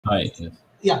Hi. Yes.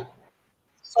 Yeah.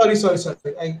 Sorry.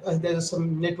 There's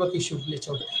some network issue glitch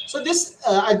out. So this,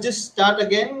 I just start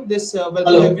again. This welcome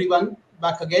Hello. everyone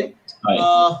back again.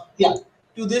 Hi. Yeah,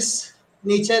 to this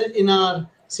nature in our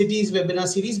cities webinar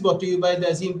series brought to you by the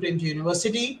Azim Premji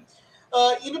University.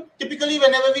 Typically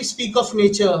whenever we speak of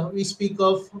nature, we speak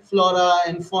of flora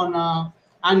and fauna,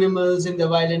 animals in the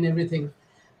wild and everything.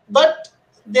 But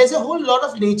there's a whole lot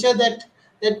of nature that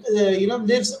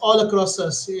lives all across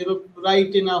us,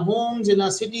 right in our homes, in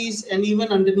our cities, and even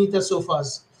underneath our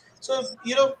sofas. So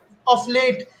of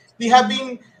late we have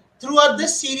been, throughout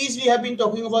this series, we have been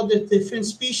talking about the different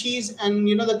species and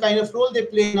the kind of role they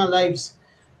play in our lives.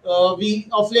 We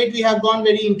of late we have gone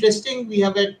very interesting. We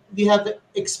have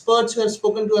experts who have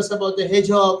spoken to us about the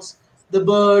hedgehogs, the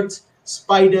birds,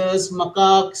 spiders,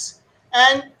 macaques,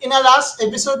 and in our last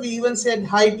episode we even said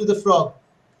hi to the frog.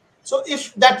 So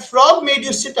if that frog made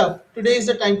you sit up, today is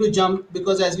the time to jump,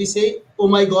 because as we say, oh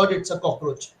my God, it's a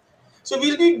cockroach. So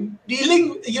we'll be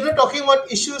dealing, talking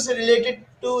about issues related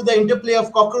to the interplay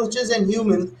of cockroaches and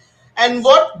humans, and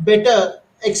what better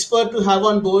expert to have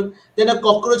on board than a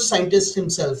cockroach scientist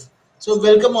himself. So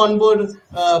welcome on board,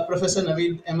 Professor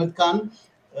Naveed Ahmed Khan.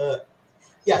 Uh,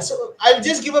 yeah, so I'll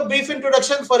just give a brief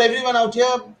introduction for everyone out here.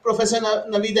 Professor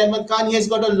Naveed Ahmed Khan, he has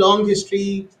got a long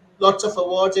history, lots of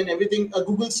awards and everything. A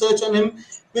Google search on him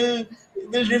will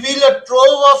will reveal a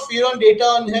trove of data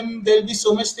on him. There'll be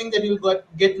so much thing that you'll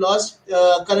get lost.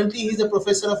 Currently, he's a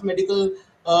professor of medical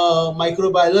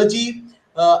microbiology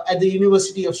at the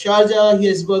University of Sharjah. He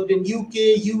has worked in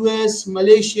UK, US,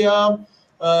 Malaysia,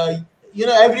 uh,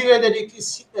 everywhere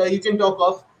that you can talk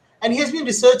of, and he has been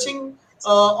researching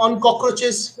on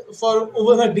cockroaches for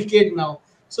over a decade now.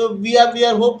 So we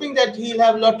are hoping that he'll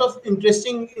have a lot of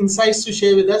interesting insights to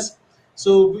share with us.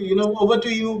 So over to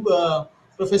you,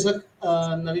 Professor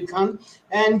Naveed Khan.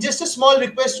 And just a small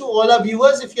request to all our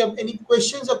viewers: if you have any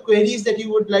questions or queries that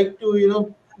you would like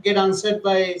to get answered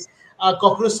by our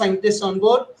cockroach scientists on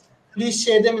board, please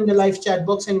share them in the live chat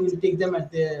box, and we'll take them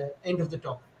at the end of the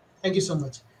talk. Thank you so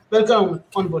much. Welcome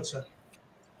on board, sir.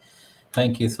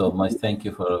 Thank you so much. Thank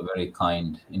you for a very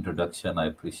kind introduction. I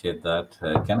appreciate that.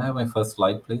 Can I have my first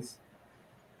slide, please?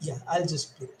 Yeah, I'll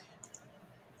just play it.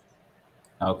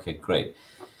 Okay, great.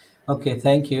 Okay,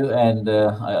 thank you. And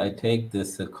I take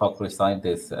this cockroach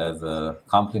scientist as a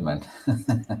compliment.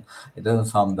 It doesn't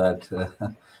sound that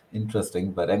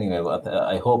interesting, but anyway,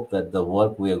 I hope that the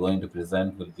work we are going to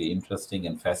present will be interesting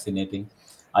and fascinating.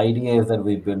 Idea is that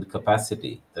we build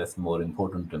capacity. That's more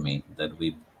important to me, that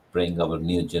we bring our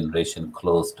new generation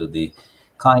close to the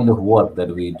kind of work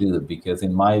that we do, because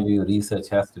in my view, research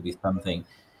has to be something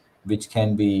which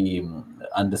can be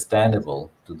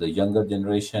understandable to the younger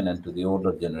generation and to the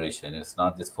older generation. It's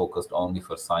not just focused only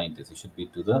for scientists. It should be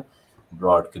to the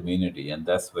broad community, and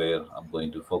that's where I'm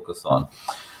going to focus on.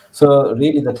 So,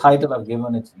 really, the title I've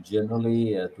given it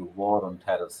generally to war on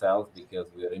terror cells, because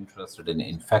we are interested in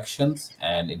infections,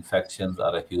 and infections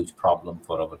are a huge problem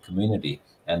for our community,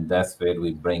 and that's where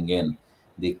we bring in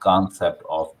the concept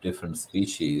of different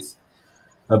species.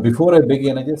 Before I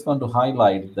begin, I just want to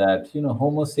highlight that,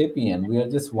 Homo sapien, we are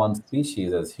just one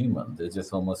species as humans. It's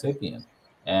just Homo sapien.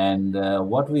 And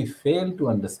what we fail to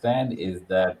understand is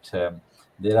that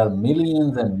there are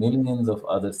millions and millions of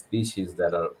other species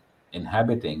that are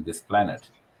inhabiting this planet.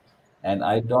 And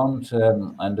I don't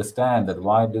understand that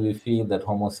why do we feel that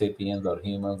Homo sapiens or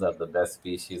humans are the best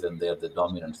species and they are the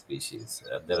dominant species.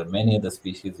 There are many other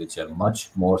species which are much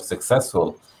more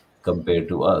successful compared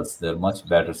to us. They're much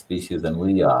better species than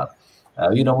we are.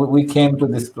 We came to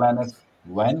this planet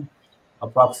when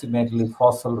approximately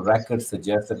fossil records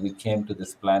suggest that we came to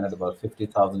this planet about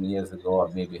 50,000 years ago, or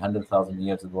maybe 100,000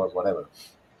 years ago, or whatever.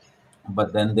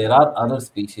 But then there are other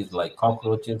species like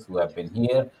cockroaches who have been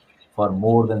here for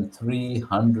more than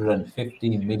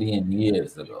 350 million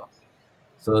years ago.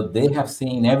 So they have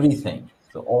seen everything.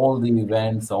 So all the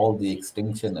events, all the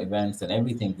extinction events, and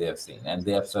everything they have seen, and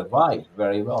they have survived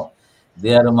very well.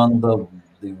 They are among the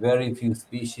very few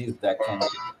species that can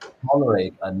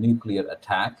tolerate a nuclear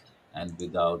attack and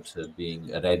without being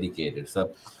eradicated.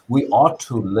 So we ought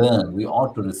to learn, we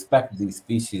ought to respect these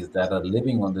species that are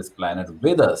living on this planet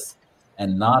with us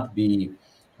and not be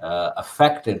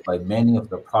affected by many of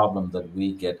the problems that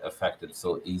we get affected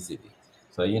so easily.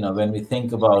 So, when we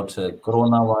think about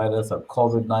coronavirus or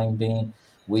COVID-19,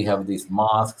 we have these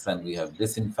masks and we have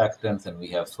disinfectants and we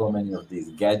have so many of these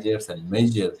gadgets and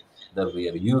measures that we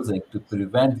are using to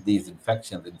prevent these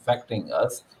infections infecting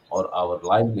us or our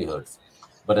livelihoods.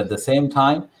 But at the same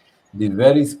time, the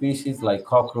very species like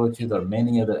cockroaches or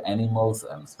many other animals,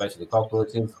 especially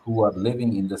cockroaches, who are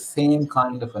living in the same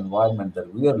kind of environment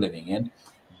that we are living in,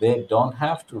 they don't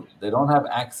have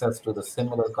access to the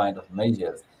similar kind of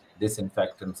measures,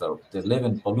 disinfectants, or they live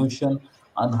in pollution,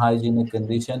 unhygienic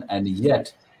condition, and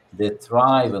yet they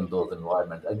thrive in those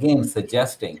environments. Again,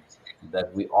 suggesting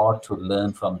that we ought to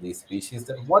learn from these species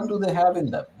that what do they have in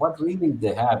them? What really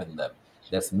they have in them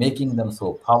that's making them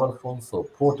so powerful, so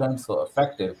potent, so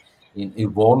effective in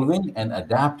evolving and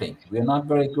adapting. We're not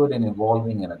very good in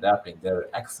evolving and adapting. They're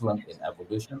excellent in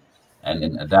evolution and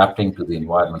in adapting to the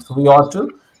environment. So we ought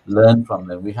to learn from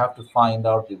them. We have to find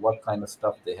out what kind of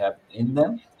stuff they have in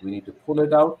them. We need to pull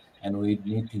it out and we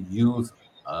need to use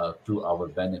to our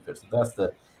benefit. So that's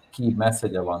the key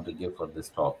message I want to give for this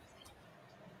talk.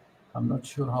 I'm not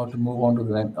sure how to move on to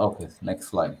the next. Okay, next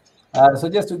slide. So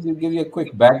just to give you a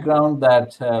quick background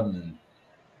that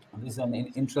this is an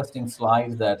interesting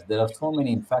slide that there are so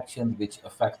many infections which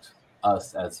affect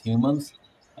us as humans,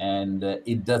 and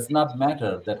it does not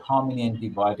matter that how many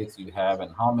antibiotics you have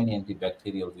and how many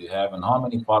antibacterials you have and how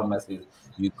many pharmacies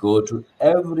you go to.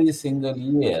 Every single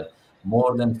year,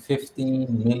 more than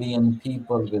 15 million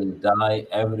people will die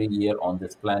every year on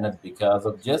this planet because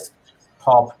of just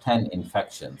top 10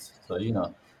 infections. So,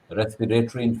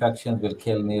 respiratory infections will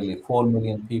kill nearly 4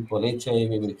 million people, HIV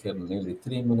will kill nearly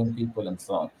 3 million people, and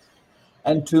so on.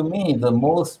 And to me, the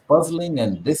most puzzling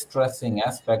and distressing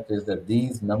aspect is that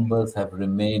these numbers have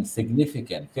remained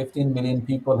significant. 15 million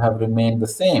people have remained the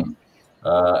same,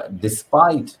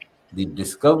 despite the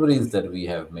discoveries that we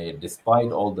have made,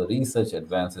 despite all the research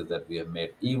advances that we have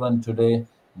made. Even today,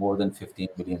 more than 15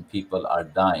 million people are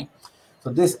dying. So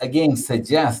this again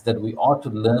suggests that we ought to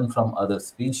learn from other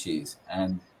species,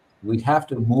 and we have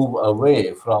to move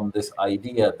away from this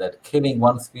idea that killing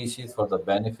one species for the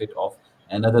benefit of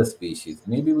another species.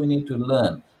 Maybe we need to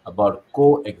learn about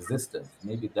coexistence.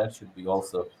 Maybe that should be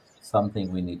also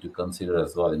something we need to consider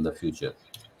as well in the future.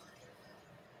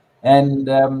 And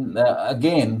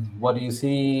again, what you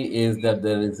see is that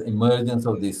there is emergence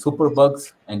of these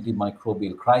superbugs,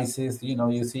 antimicrobial crisis.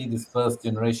 You see this first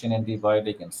generation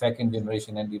antibiotic and second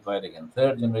generation antibiotic and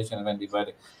third generation of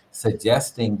antibiotic,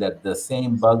 suggesting that the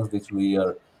same bugs which we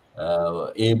are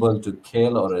able to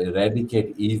kill or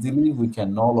eradicate easily, we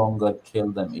can no longer kill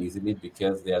them easily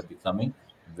because they are becoming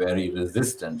very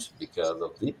resistant because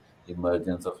of the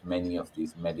emergence of many of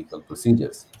these medical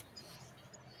procedures.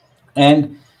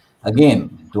 And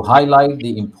again, to highlight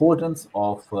the importance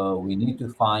of we need to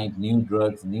find new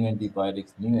drugs, new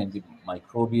antibiotics, new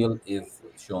antimicrobial is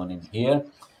shown in here,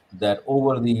 that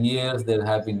over the years there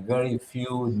have been very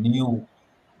few new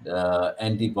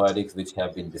antibiotics which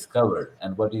have been discovered.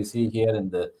 And what you see here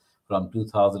from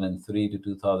 2003 to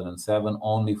 2007,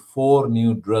 only 4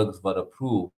 new drugs were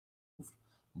approved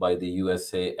by the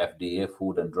USA FDA,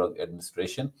 Food and Drug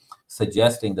Administration,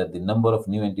 suggesting that the number of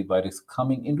new antibiotics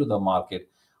coming into the market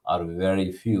are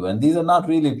very few. And these are not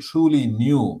really truly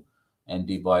new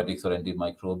antibiotics or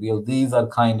antimicrobial. These are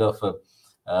kind of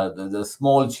the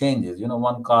small changes,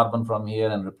 one carbon from here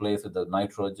and replace with the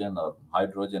nitrogen or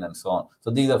hydrogen and so on.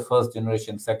 So these are first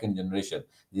generation, second generation.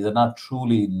 These are not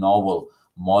truly novel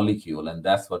molecule, and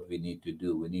that's what we need to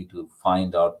do. We need to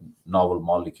find out novel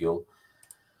molecule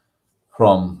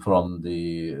from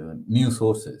the new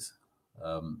sources.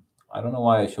 I don't know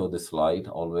why I show this slide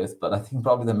always, but I think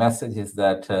probably the message is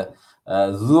that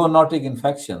zoonotic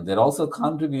infection, they're also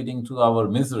contributing to our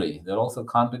misery. They're also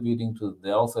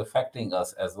affecting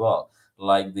us as well.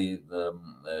 Like the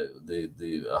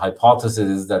hypothesis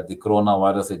is that the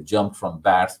coronavirus it jumped from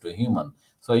bats to human.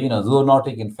 So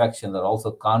zoonotic infections are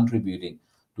also contributing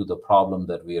to the problem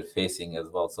that we are facing as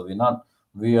well. So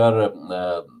we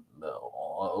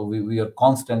are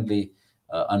constantly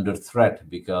under threat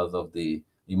because of the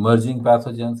emerging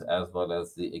pathogens as well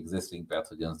as the existing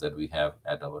pathogens that we have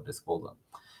at our disposal.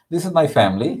 This is my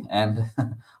family, and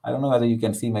I don't know whether you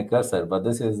can see my cursor, but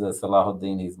this is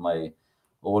Salahuddin. He's my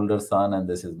older son, and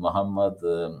this is Muhammad,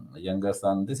 the younger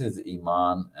son. This is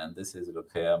Iman, and this is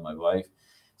Ruqayya, my wife.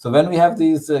 So when we have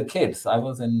these kids, I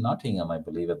was in Nottingham, I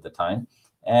believe, at the time,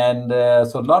 and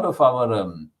so a lot of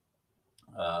our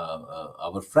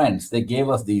friends, they gave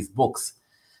us these books.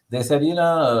 They said,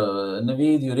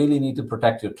 Naveed, you really need to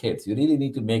protect your kids. You really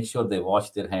need to make sure they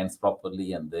wash their hands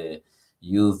properly and they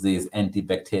use these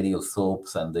antibacterial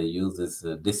soaps and they use these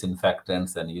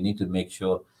disinfectants. And you need to make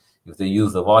sure if they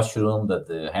use the washroom that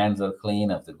the hands are clean.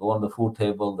 If they go on the food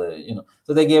table,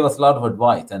 So they gave us a lot of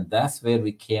advice. And that's where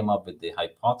we came up with the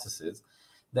hypothesis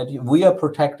that we are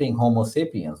protecting Homo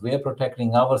sapiens. We are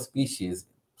protecting our species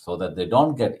so that they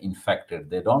don't get infected.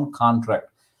 They don't contract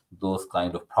those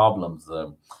kind of problems.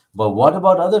 But what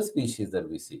about other species that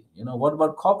we see? What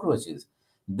about cockroaches?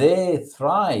 They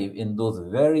thrive in those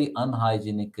very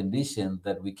unhygienic conditions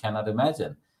that we cannot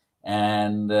imagine.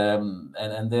 and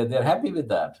they're happy with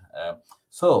that.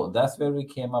 So that's where we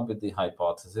came up with the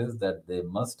hypothesis that they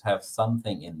must have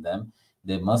something in them.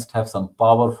 They must have some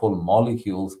powerful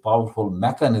molecules, powerful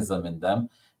mechanism in them,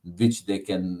 which they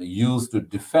can use to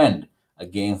defend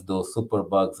against those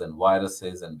superbugs and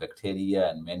viruses and bacteria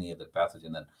and many other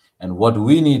pathogens. And what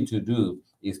we need to do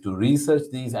is to research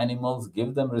these animals,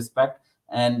 give them respect,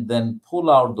 and then pull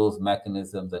out those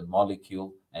mechanisms and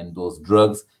molecule and those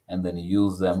drugs and then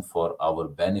use them for our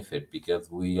benefit, because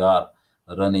we are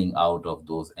running out of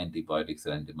those antibiotics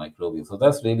and antimicrobials. So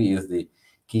that's really is the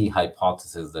key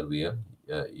hypothesis that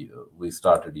we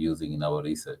started using in our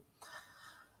research.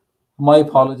 My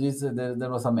apologies, there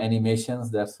were some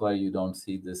animations, that's why you don't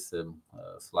see this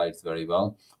slides very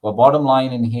well. But bottom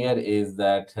line in here is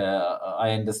that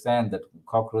I understand that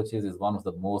cockroaches is one of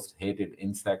the most hated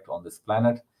insect on this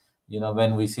planet. You know,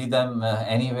 when we see them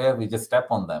anywhere, we just step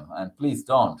on them. And please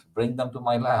don't bring them to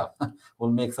my lab.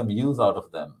 We'll make some use out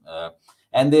of them.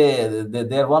 And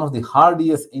they're one of the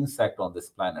hardiest insect on this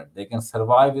planet. They can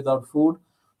survive without food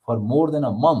for more than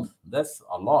a month. That's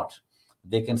a lot.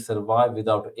 They can survive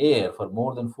without air for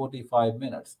more than 45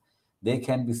 minutes. They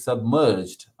can be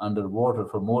submerged underwater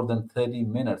for more than 30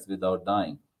 minutes without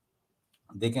dying.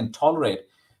 They can tolerate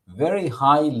very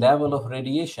high level of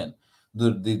radiation.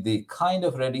 The kind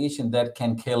of radiation that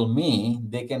can kill me,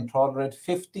 they can tolerate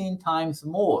 15 times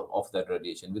more of that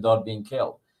radiation without being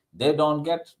killed. They don't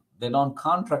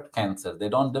contract cancer. They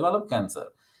don't develop cancer.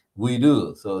 We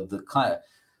do.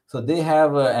 So they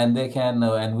have, and they can,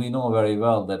 and we know very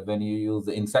well that when you use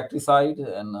the insecticide,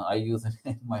 and I use it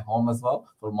in my home as well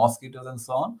for mosquitoes and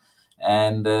so on,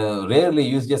 and rarely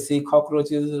you just see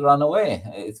cockroaches run away.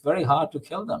 It's very hard to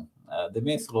kill them. They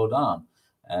may slow down,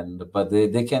 but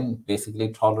they can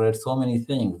basically tolerate so many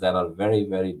things that are very,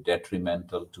 very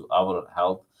detrimental to our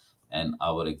health and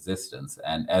our existence.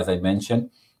 And as I mentioned,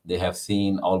 they have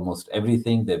seen almost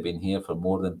everything. They've been here for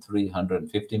more than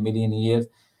 350 million years.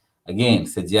 Again,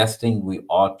 suggesting we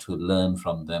ought to learn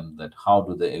from them, that how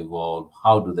do they evolve,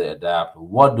 how do they adapt,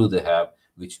 what do they have,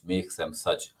 which makes them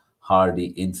such hardy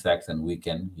insects, and we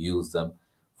can use them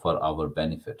for our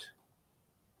benefit.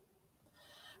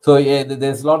 So yeah,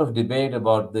 there's a lot of debate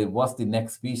about what's the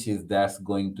next species that's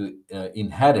going to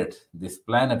inherit this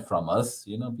planet from us.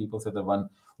 You know, people say that when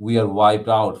we are wiped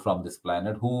out from this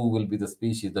planet, who will be the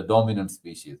species, the dominant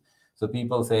species? So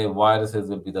people say viruses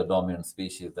will be the dominant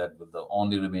species, that will the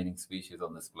only remaining species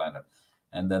on this planet.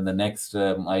 And then the next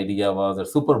idea was that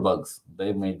superbugs,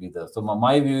 they may be the. So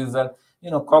my view is that,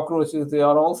 you know, cockroaches, they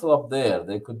are also up there.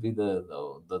 They could be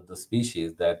the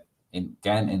species that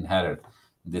can inherit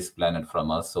this planet from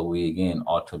us. So we again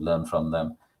ought to learn from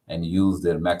them and use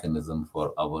their mechanism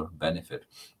for our benefit.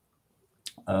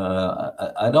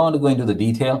 I don't want to go into the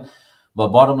detail, but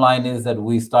bottom line is that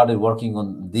we started working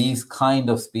on these kind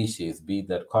of species, be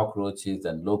that cockroaches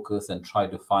and locusts, and try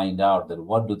to find out that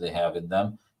what do they have in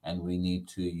them, and we need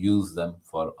to use them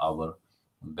for our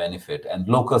benefit. And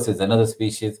locust is another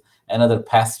species, another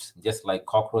pest, just like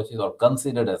cockroaches, are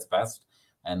considered as pests,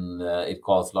 and it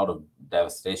caused a lot of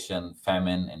devastation,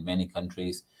 famine in many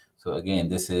countries. So again,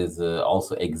 this is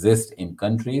also exists in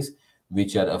countries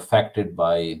which are affected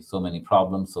by so many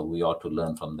problems, so we ought to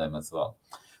learn from them as well.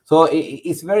 So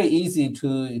it's very easy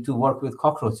to work with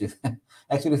cockroaches.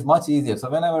 Actually, it's much easier. So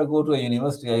whenever I go to a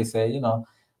university, I say, you know,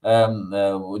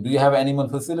 do you have animal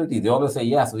facility? They always say,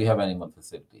 yes, we have animal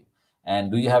facility.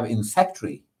 And do you have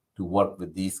insectary to work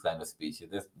with these kind of species?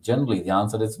 Generally, the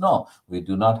answer is no, we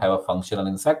do not have a functional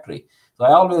insectary. So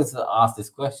I always ask this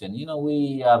question, you know,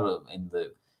 we are in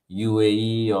the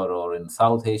UAE or in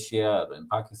South Asia, or in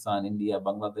Pakistan, India,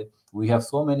 Bangladesh, we have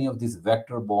so many of these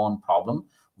vector-borne problems.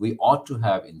 We ought to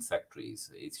have insectaries.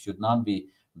 It should not be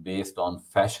based on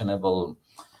fashionable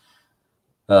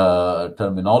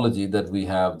terminology that we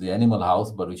have the animal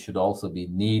house, but it should also be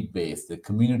need-based, the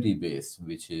community-based,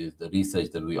 which is the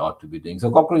research that we ought to be doing. So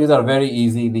cockroaches are very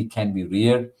easily can be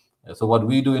reared. So what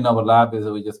we do in our lab is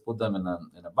that we just put them in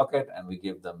a bucket and we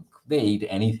give them, they eat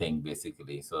anything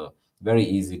basically. So very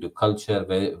easy to culture,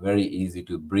 very, very easy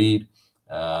to breed.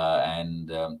 They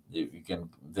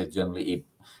generally eat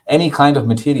any kind of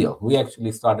material. We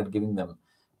actually started giving them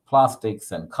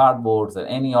plastics and cardboards and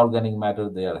any organic matter.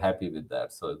 They are happy with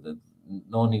that. So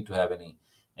no need to have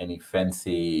any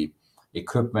fancy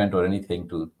equipment or anything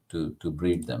to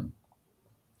breed them.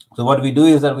 So what we do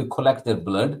is that we collect their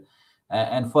blood.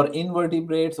 And for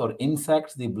invertebrates or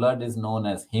insects, the blood is known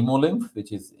as hemolymph,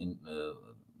 which is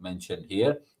mentioned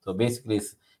here. So basically,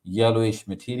 it's yellowish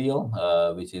material,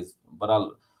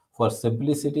 For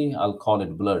simplicity, I'll call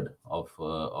it blood of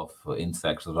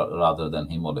insects rather than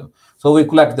hemolymph. So we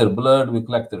collect their blood, we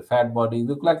collect their fat bodies,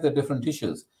 we collect their different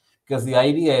tissues, because the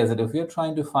idea is that if we're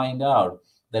trying to find out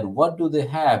that what do they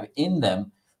have in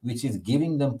them which is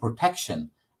giving them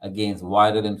protection against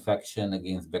viral infection,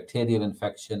 against bacterial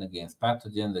infection, against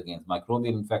pathogens, against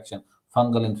microbial infection,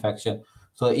 fungal infection.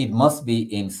 So it must be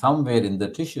in somewhere in the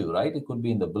tissue, right? It could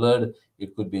be in the blood,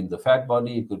 it could be in the fat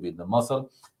body, it could be in the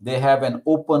muscle. They have an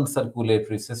open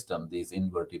circulatory system, these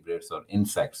invertebrates or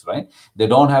insects, right? They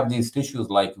don't have these tissues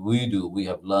like we do. We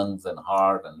have lungs and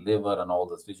heart and liver and all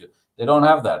this tissue. They don't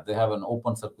have that. They have an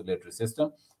open circulatory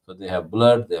system. So they have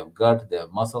blood, they have gut, they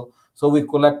have muscle. So we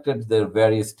collected their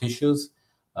various tissues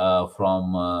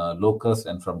from locusts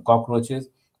and from cockroaches,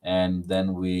 and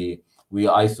then we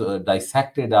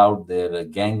dissected out their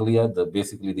ganglia, the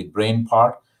basically the brain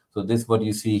part. So this what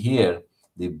you see here,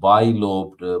 the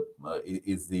bilobed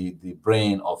is the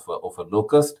brain of a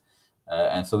locust,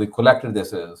 and so we collected this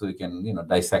so we can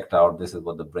dissect out. This is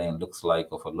what the brain looks like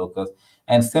of a locust,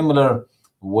 and similar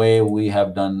way we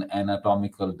have done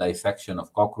anatomical dissection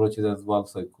of cockroaches as well.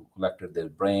 So we collected their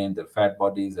brain, their fat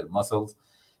bodies, their muscles,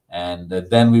 and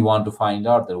then we want to find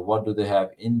out that what do they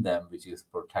have in them which is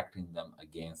protecting them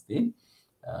against these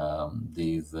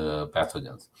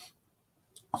pathogens.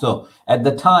 So at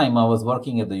the time, I was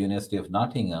working at the University of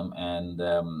Nottingham and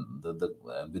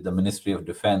with the Ministry of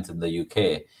Defense in the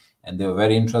UK, and they were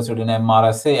very interested in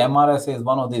MRSA. MRSA is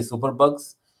one of these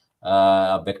superbugs,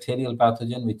 a bacterial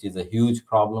pathogen, which is a huge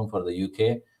problem for the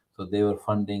UK. So they were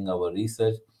funding our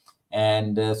research,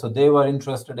 and so they were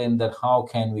interested in that. How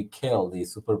can we kill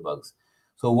these superbugs?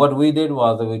 So what we did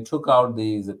was that we took out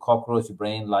these cockroach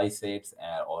brain lysates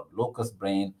or locust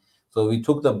brain. So we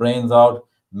took the brains out,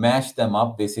 mashed them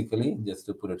up, basically, just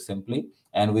to put it simply,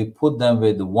 and we put them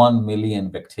with 1 million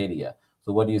bacteria.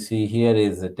 So what you see here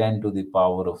is 10 to the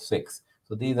power of 6.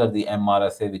 So these are the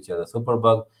MRSA, which are the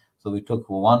superbug. So we took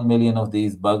 1 million of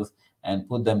these bugs and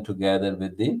put them together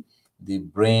with the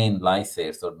brain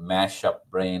lysates, or mash up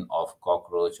brain of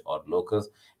cockroach or locust.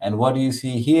 And what you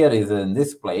see here is in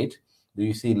this plate, do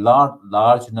you see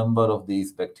large number of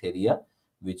these bacteria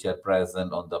which are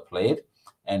present on the plate?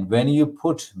 And when you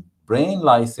put brain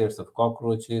lysates of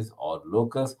cockroaches or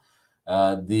locusts,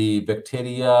 the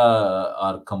bacteria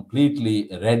are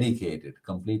completely eradicated,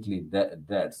 completely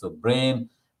dead. So brain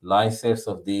lysates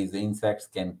of these insects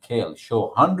can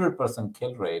show 100%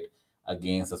 kill rate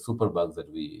against the superbugs that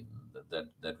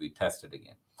we tested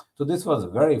again. So this was a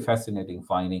very fascinating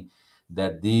finding,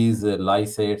 that these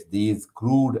lysates, these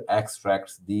crude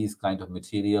extracts, these kind of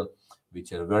material,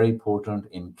 which are very potent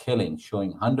in killing,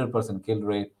 showing 100% kill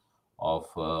rate of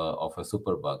a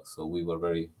superbug. So we were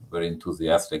very, very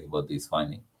enthusiastic about these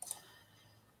findings.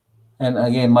 And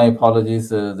again, my apologies,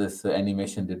 this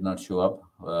animation did not show up.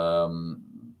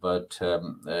 But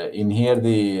in here,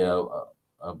 the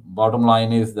bottom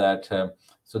line is that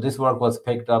so this work was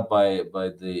picked up by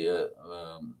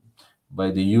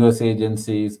the US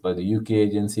agencies, by the UK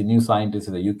agency. New Scientist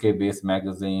is a UK-based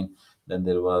magazine. Then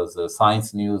there was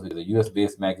Science News, which is a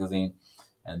US-based magazine,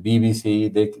 and BBC.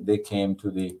 They came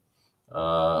to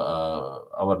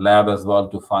our lab as well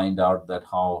to find out that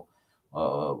how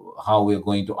we're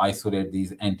going to isolate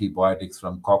these antibiotics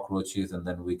from cockroaches, and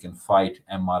then we can fight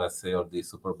MRSA or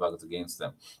these superbugs against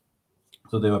them.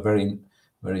 So they were very,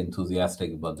 very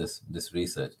enthusiastic about this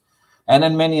research. And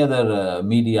then many other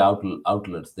media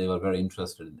outlets, they were very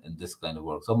interested in this kind of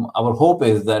work. So our hope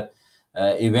is that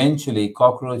eventually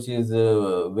cockroaches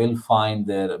will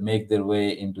make their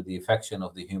way into the affection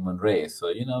of the human race.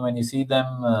 So, when you see them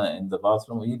in the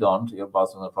bathroom, your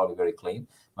bathrooms are probably very clean.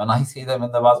 When I see them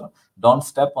in the bathroom, don't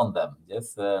step on them.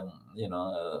 Just,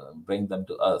 bring them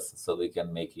to us so we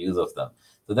can make use of them.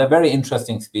 So they're very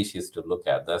interesting species to look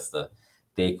at. That's the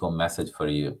take-home message for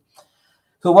you.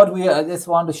 So I just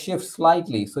want to shift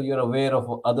slightly so you're aware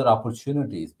of other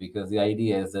opportunities, because the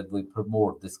idea is that we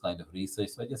promote this kind of research.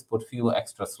 So I just put a few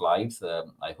extra slides.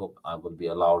 I hope I will be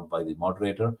allowed by the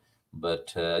moderator,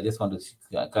 but I just want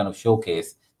to kind of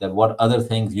showcase that what other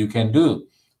things you can do,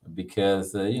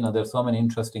 because there's so many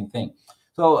interesting things.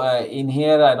 So in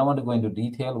here, I don't want to go into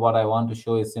detail. What I want to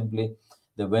show is simply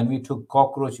that when we took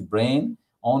cockroach brain,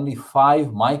 only 5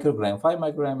 microgram. 5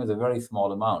 microgram is a very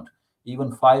small amount.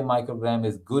 Even 5 microgram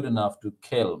is good enough to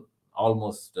kill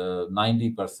almost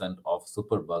 90% of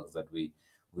superbugs that we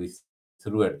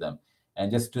threw at them.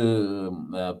 And just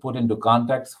to put into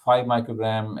context, 5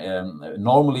 microgram,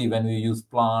 normally when we use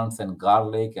plants and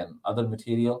garlic and other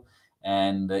material,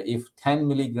 and if 10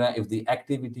 milligram, if the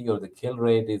activity or the kill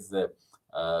rate is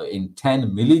in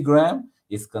 10 milligram,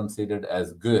 is considered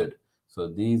as good. So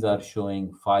these are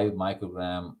showing 5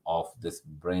 microgram of this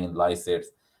brain lysates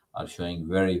are showing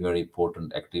very, very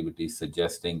potent activity,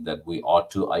 suggesting that we ought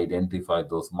to identify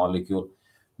those molecules,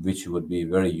 which would be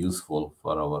very useful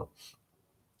for our.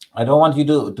 I don't want you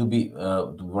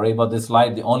to worry about this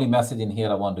slide. The only message in here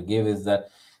I want to give is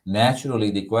that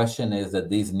naturally the question is that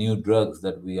these new drugs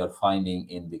that we are finding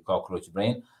in the cockroach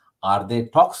brain, are they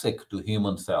toxic to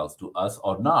human cells, to us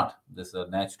or not? This is a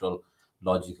natural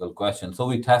logical question. So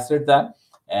we tested that,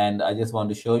 and I just want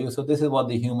to show you. So this is what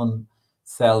the human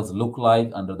cells look like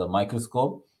under the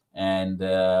microscope. And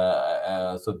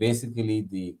so basically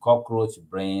the cockroach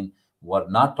brain were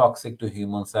not toxic to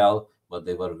human cell, but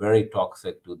they were very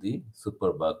toxic to the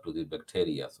superbug, to the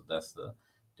bacteria. So that's the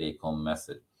take-home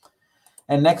message.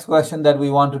 And next question that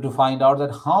we wanted to find out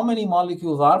that how many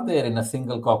molecules are there in a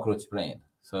single cockroach brain?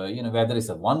 So, whether it's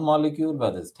a one molecule,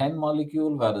 whether it's 10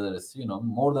 molecule, whether it's,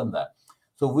 more than that.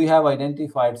 So we have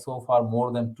identified so far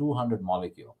more than 200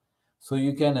 molecules. So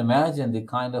you can imagine the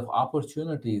kind of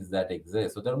opportunities that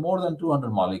exist. So there are more than 200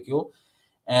 molecules,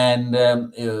 and there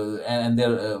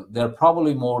are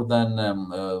probably more than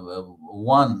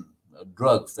one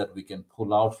drugs that we can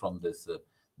pull out from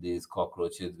these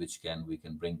cockroaches, which we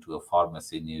can bring to a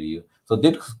pharmacy near you. So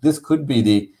this could be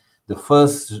the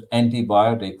first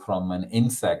antibiotic from an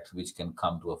insect which can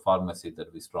come to a pharmacy,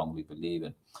 that we strongly believe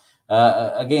in.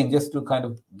 Again, just to kind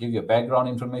of give you a background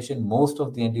information, most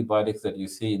of the antibiotics that you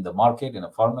see in the market in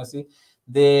a pharmacy,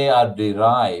 they are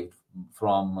derived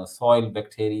from soil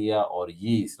bacteria or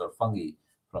yeast or fungi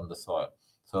from the soil.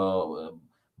 So,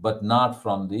 but not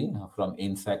from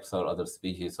insects or other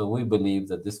species. So we believe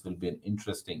that this will be an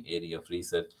interesting area of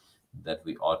research that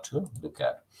we ought to look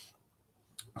at.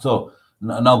 So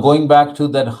now going back to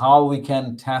that, how we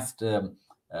can test,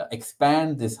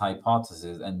 expand this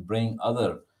hypothesis and bring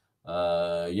other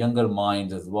younger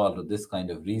minds as well to this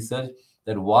kind of research,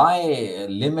 that why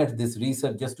limit this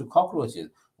research just to cockroaches?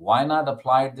 Why not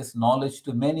apply this knowledge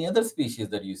to many other species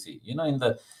that you see?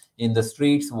 In the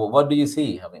streets, what do you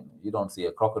see? I mean, you don't see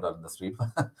a crocodile in the street.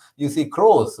 You see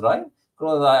crows, right?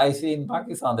 Crows, I see in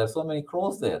Pakistan, there's so many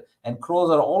crows there. And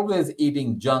crows are always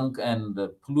eating junk and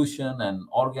pollution and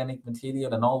organic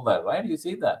material and all that, right? You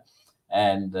see that.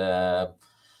 And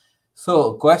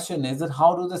so question is that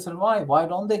how do they survive? Why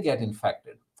don't they get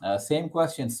infected? Same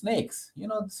question, snakes.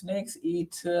 Snakes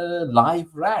eat live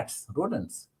rats,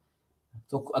 rodents.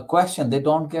 So a question, they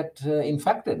don't get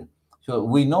infected. So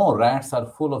we know rats are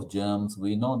full of germs.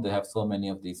 We know they have so many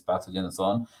of these pathogens and so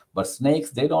on. But snakes,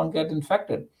 they don't get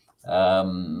infected.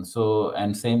 And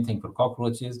same thing for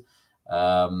cockroaches.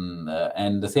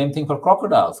 And the same thing for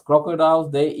crocodiles.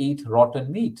 Crocodiles, they eat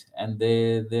rotten meat, and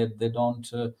they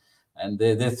don't, and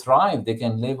they thrive. They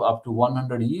can live up to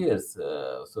 100 years.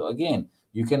 So again,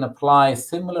 you can apply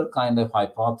similar kind of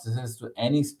hypothesis to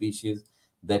any species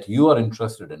that you are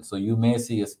interested in. So you may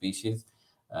see a species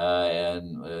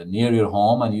near your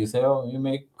home, and you say, oh, you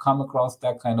may come across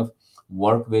that kind of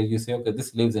work where you say, okay,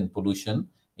 this lives in pollution,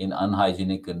 in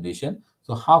unhygienic condition.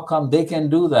 So how come they can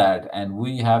do that? And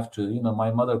we have to,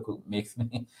 my mother makes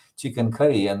me chicken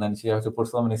curry, and then she has to put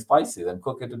so many spices and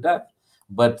cook it to death.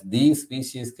 But these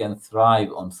species can thrive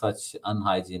on such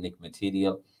unhygienic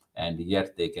material, and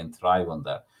yet they can thrive on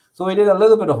that. So we did a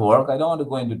little bit of work. I don't want to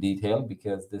go into detail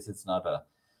because this is not a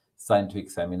scientific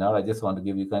seminar. I just want to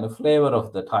give you kind of flavor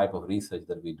of the type of research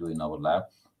that we do in our lab.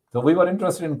 So we were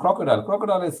interested in crocodile.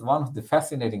 Crocodile is one of the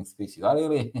fascinating species.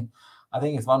 I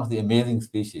think it's one of the amazing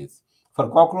species. For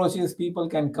cockroaches, people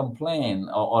can complain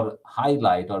or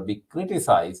highlight or be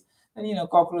criticized. And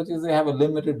cockroaches, they have a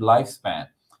limited lifespan.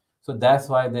 So that's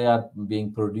why they are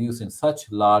being produced in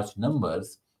such large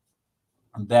numbers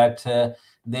that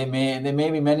they may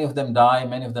be, many of them die,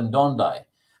 many of them don't die.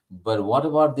 But what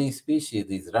about these species?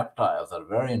 These reptiles are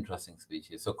very interesting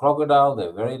species. So crocodile,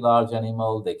 they're a very large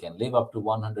animal. They can live up to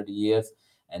 100 years,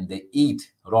 and they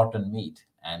eat rotten meat,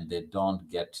 and they don't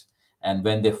get, and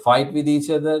when they fight with each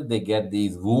other, they get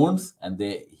these wounds, and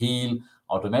they heal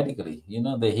automatically.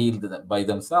 They heal by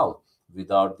themselves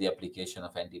without the application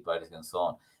of antibiotics and so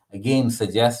on. Again,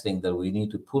 suggesting that we need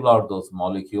to pull out those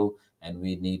molecules, and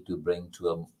we need to bring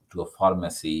to a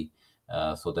pharmacy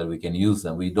so that we can use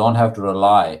them. We don't have to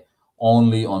rely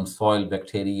only on soil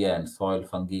bacteria and soil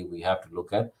fungi. We have to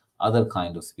look at other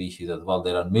kind of species as well.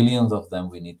 There are millions of them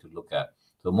we need to look at.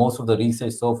 So most of the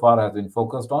research so far has been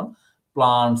focused on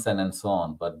plants and so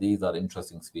on, but these are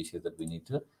interesting species that we need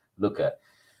to look at.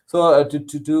 So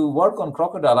to work on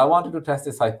crocodile, I wanted to test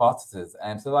this hypothesis.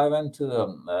 And so I went to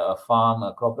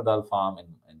a crocodile farm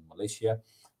in Malaysia.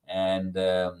 And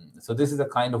so this is the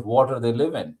kind of water they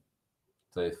live in.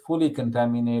 So it's fully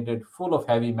contaminated, full of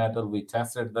heavy metal. We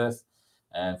tested this.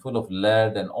 and full of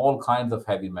lead and all kinds of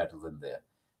heavy metals in there.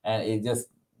 And it just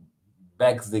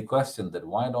begs the question that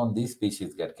why don't these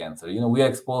species get cancer? We are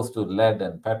exposed to lead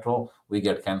and petrol, we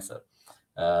get cancer.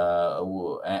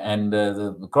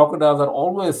 The crocodiles are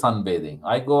always sunbathing.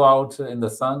 I go out in the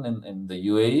sun in the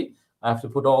UAE. I have to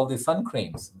put all these sun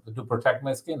creams to protect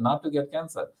my skin, not to get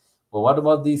cancer. But what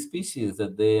about these species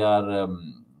that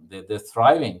they're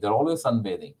thriving? They're always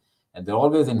sunbathing, and they're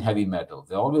always in heavy metals.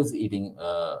 They're always eating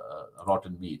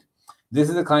rotten meat. This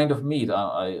is the kind of meat.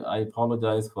 I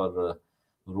apologize for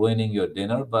ruining your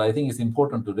dinner, but I think it's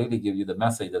important to really give you the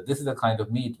message that this is the kind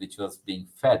of meat which was being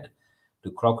fed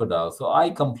to crocodiles. So I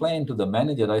complained to the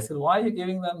manager. I said, why are you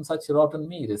giving them such rotten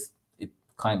meat? It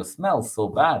kind of smells so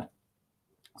bad.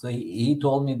 So he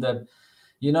told me that,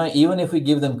 even if we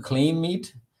give them clean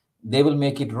meat, they will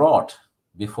make it rot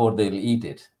before they'll eat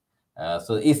it.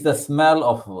 So it's the smell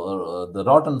of the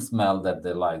rotten smell that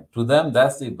they like. To them,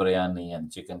 that's the biryani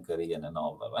and chicken curry and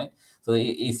all that, right? So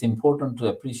it's important to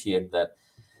appreciate that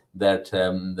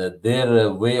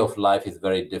their way of life is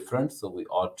very different. So we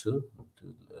ought to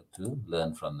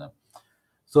learn from them.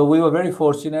 So we were very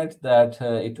fortunate that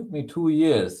it took me 2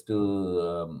 years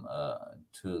to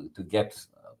get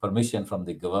permission from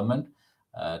the government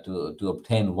to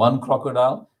obtain one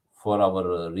crocodile for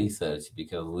our research,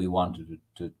 because we wanted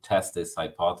to test this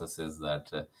hypothesis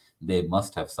that they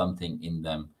must have something in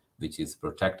them which is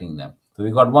protecting them. So we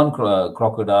got one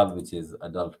crocodile, which is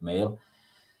adult male.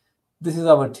 This is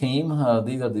our team.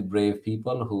 These are the brave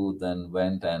people who then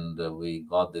went and we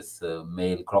got this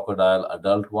male crocodile,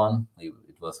 adult one. It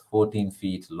was 14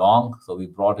 feet long. So we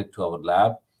brought it to our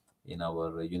lab in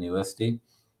our university.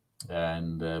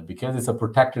 And because it's a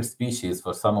protected species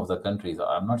for some of the countries,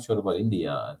 I'm not sure about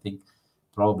India. I think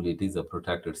probably it is a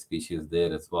protected species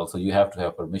there as well. So you have to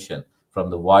have permission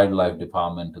from the wildlife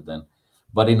department to then.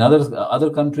 But in other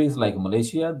countries like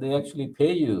Malaysia, they actually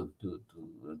pay you to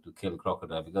kill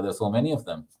crocodile because there's so many of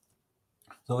them.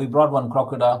 So we brought one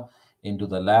crocodile into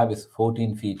the lab. It's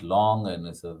 14 feet long and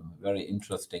it's a very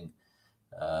interesting.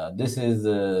 This is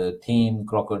Team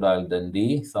Crocodile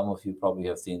Dundee. Some of you probably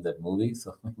have seen that movie.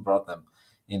 So we brought them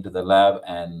into the lab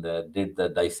and did the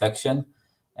dissection.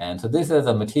 And so this is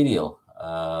a material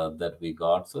that we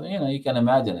got. So, you can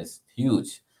imagine it's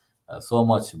huge. So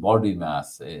much body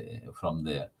mass from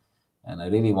there. And I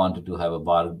really wanted to have a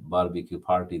barbecue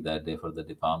party that day for the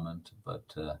department, but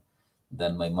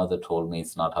then my mother told me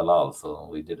it's not halal, so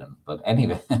we didn't. But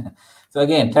anyway, so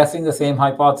again, testing the same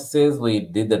hypothesis, we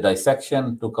did the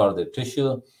dissection, took out the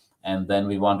tissue, and then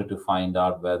we wanted to find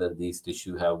out whether these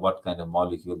tissue have what kind of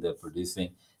molecule they're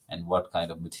producing and what kind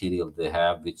of material they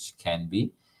have, which can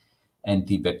be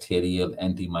antibacterial,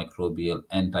 antimicrobial,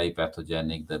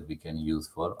 anti-pathogenic that we can use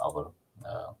for our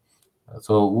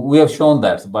so we have shown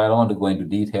that, but I don't want to go into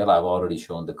detail. I've already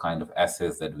shown the kind of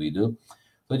assays that we do.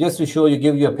 So just to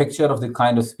give you a picture of the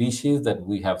kind of species that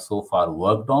we have so far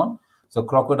worked on. So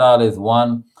crocodile is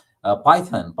one.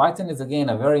 Python. Python is, again,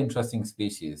 a very interesting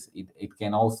species. It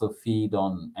can also feed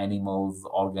on animals,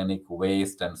 organic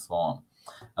waste, and so on.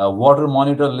 Water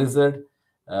monitor lizard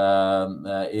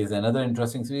is another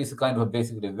interesting species. It's kind of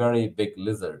basically a very big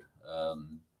lizard.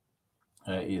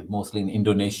 Mostly in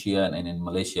Indonesia and in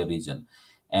Malaysia region,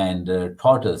 and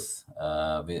tortoise,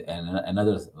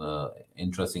 another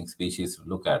interesting species to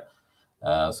look at.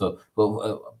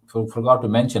 Forgot to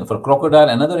mention for crocodile,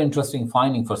 another interesting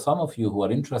finding for some of you who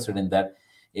are interested in that.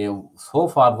 So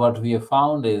far, what we have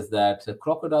found is that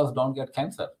crocodiles don't get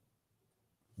cancer.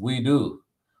 We do.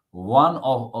 One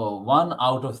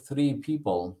out of three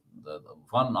people,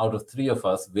 1 out of 3 of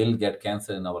us will get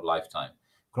cancer in our lifetime.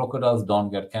 Crocodiles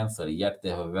don't get cancer, yet they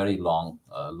have a very long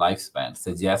lifespan,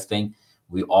 suggesting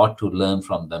we ought to learn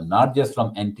from them, not just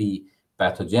from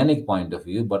anti-pathogenic point of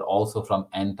view, but also from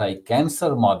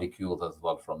anti-cancer molecules as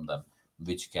well from them,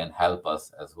 which can help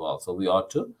us as well. So we ought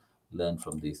to learn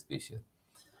from these species.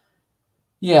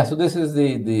 Yeah, so this is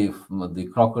the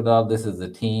crocodile. This is the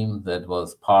team that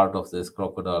was part of this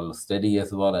crocodile study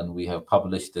as well, and we have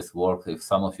published this work. If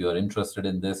some of you are interested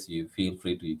in this, you feel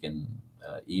free to, you can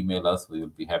email us. We will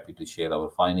be happy to share our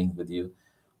findings with you,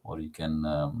 or you can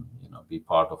be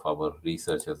part of our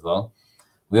research as well.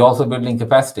 We're also building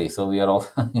capacity, so we are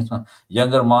also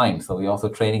younger minds, so we're also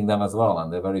training them as well,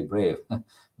 and they're very brave.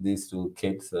 These two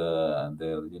kids, and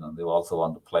they also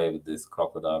want to play with this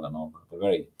crocodile and all. They're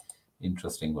very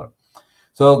interesting work.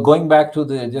 So going back to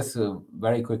the just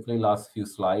very quickly last few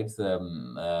slides,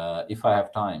 if I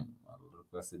have time, I'll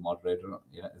request the moderator.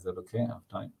 Yeah, is that okay? I have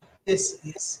time. Yes.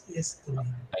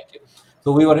 Thank you.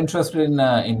 So we were interested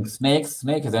in snakes.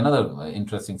 Snake is another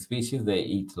interesting species. They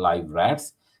eat live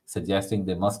rats, suggesting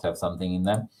they must have something in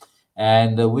them.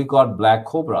 And we got black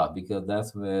cobra because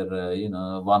that's where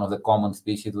one of the common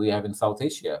species we have in South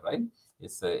Asia, right?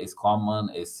 It's common,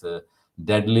 it's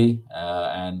deadly,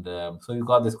 and so you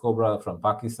got this cobra from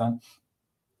Pakistan.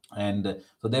 And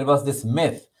so there was this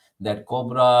myth that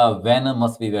cobra venom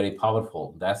must be very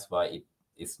powerful. That's why it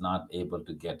is not able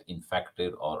to get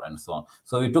infected or and so on.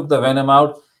 So we took the venom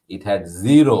out. It had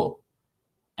zero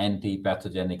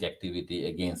anti-pathogenic activity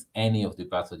against any of the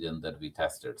pathogens that we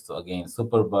tested. So against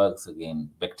superbugs,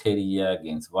 against bacteria,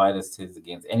 against viruses,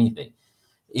 against anything.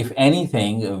 If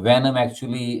anything, venom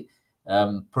actually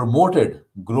promoted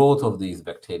growth of these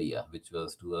bacteria, which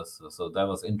was to us. So that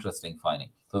was interesting finding.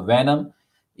 So venom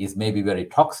is maybe very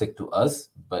toxic to us,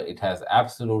 but it has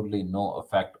absolutely no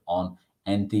effect on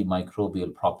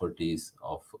antimicrobial properties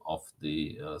of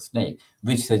the snake,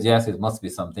 which suggests it must be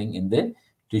something in the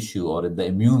tissue or in the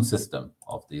immune system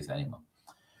of these animals.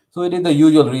 So we did the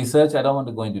usual research. I don't want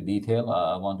to go into detail.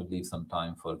 I want to leave some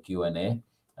time for Q&A.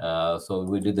 So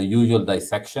we did the usual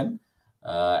dissection,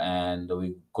 and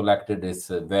we collected its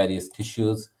various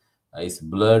tissues. Its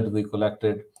blood we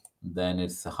collected, then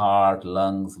its heart,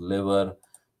 lungs, liver,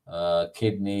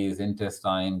 kidneys,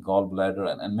 intestine,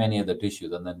 gallbladder, and many other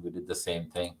tissues. And then we did the same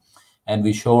thing. And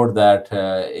we showed that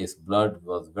its blood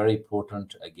was very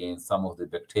potent against some of the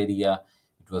bacteria.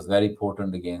 It was very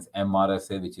potent against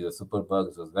MRSA, which is a superbug.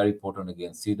 It was very potent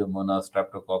against Pseudomonas,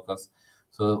 Streptococcus.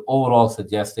 So overall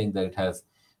suggesting that it has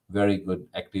very good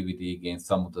activity against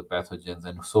some of the pathogens.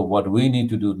 And so what we need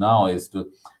to do now is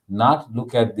to not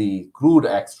look at the crude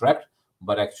extract,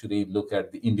 but actually look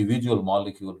at the individual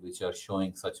molecule which are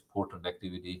showing such potent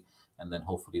activity, and then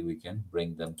hopefully we can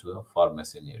bring them to a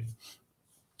pharmacy near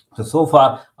you. So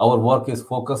far, our work is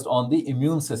focused on the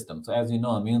immune system. So as you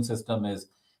know, immune system is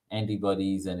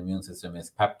antibodies, and immune system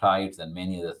is peptides and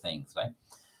many other things, right?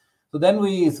 So then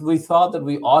we thought that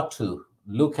we ought to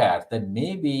look at that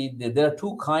maybe there are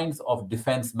two kinds of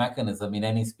defense mechanism in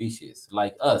any species.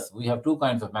 Like us, we have two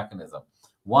kinds of mechanism.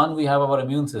 One, we have our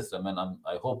immune system, and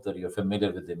I hope that you're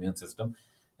familiar with the immune system,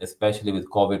 especially with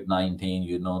COVID-19.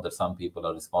 You know that some people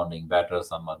are responding better,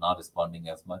 some are not responding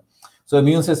as much. So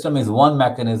immune system is one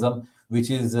mechanism which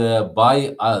is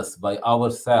by us, by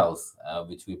our cells,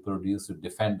 which we produce to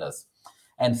defend us.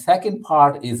 And second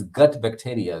part is gut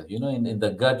bacteria. You know, in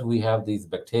the gut, we have these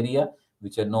bacteria,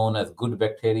 which are known as good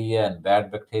bacteria and bad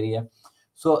bacteria.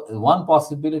 So one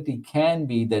possibility can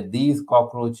be that these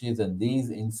cockroaches and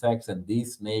these insects and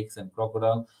these snakes and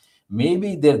crocodile,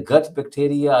 maybe their gut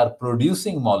bacteria are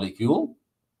producing molecule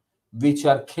which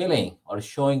are killing or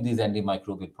showing these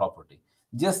antimicrobial property.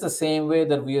 Just the same way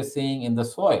that we are seeing in the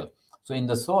soil. So in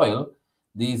the soil,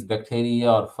 these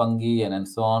bacteria or fungi and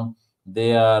so on,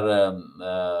 they are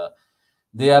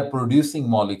producing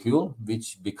molecule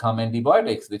which become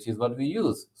antibiotics, which is what we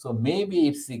use. So maybe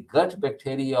it's the gut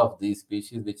bacteria of these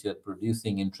species which are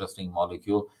producing interesting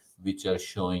molecule which are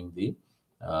showing the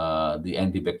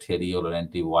antibacterial or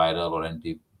antiviral or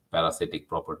antiparasitic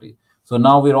property. So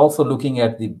now we're also looking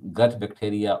at the gut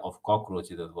bacteria of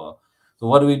cockroaches as well. So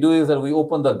what we do is that we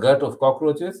open the gut of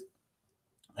cockroaches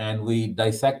and we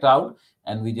dissect out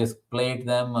and we just plate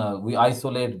them. We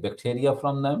isolate bacteria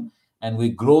from them, and we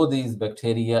grow these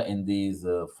bacteria in these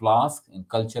flasks in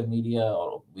culture media,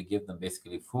 or we give them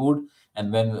basically food.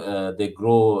 And when they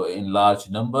grow in large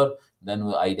number, then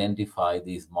we identify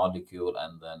these molecule.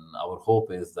 And then our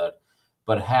hope is that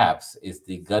perhaps it's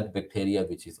the gut bacteria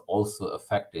which is also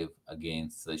effective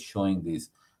against showing these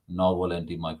novel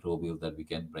antimicrobials that we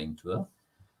can bring to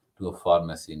a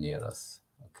pharmacy near us.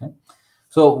 Okay.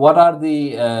 So what are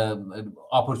the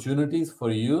opportunities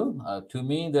for you? To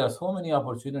me, there are so many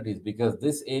opportunities because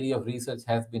this area of research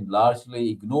has been largely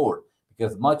ignored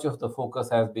because much of the focus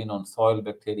has been on soil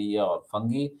bacteria or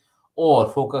fungi, or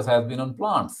focus has been on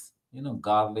plants,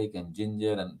 garlic and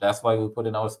ginger. And that's why we put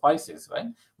in our spices, right?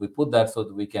 We put that so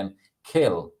that we can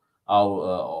kill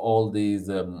all these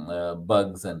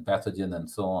bugs and pathogens and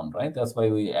so on, right? That's why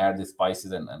we add the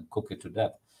spices and cook it to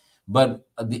death. But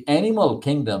the animal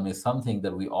kingdom is something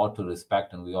that we ought to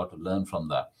respect and we ought to learn from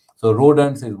that. So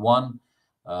rodents is one,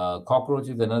 cockroach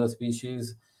is another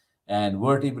species, and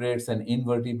vertebrates and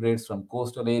invertebrates from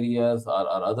coastal areas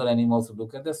are other animals to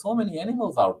look at. There's so many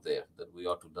animals out there that we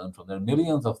ought to learn from. There are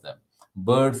millions of them.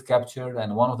 Birds captured,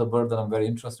 and one of the birds that I'm very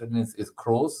interested in is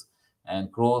crows.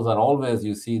 And crows are always,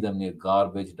 you see them near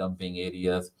garbage dumping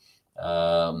areas,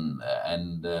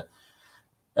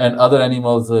 and other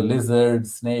animals,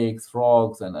 lizards, snakes,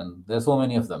 frogs, and there's so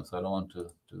many of them. So I don't want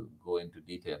to go into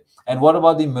detail. And what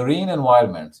about the marine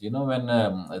environments? When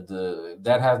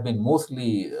that has been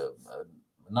mostly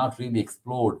not really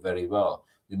explored very well.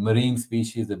 the marine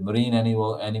species, the marine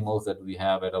animals that we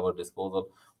have at our disposal,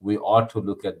 we ought to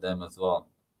look at them as well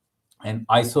and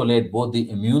isolate both the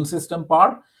immune system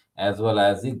part as well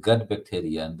as the gut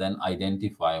bacteria, and then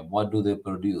identify what do they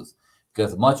produce.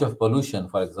 Because much of pollution,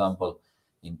 for example,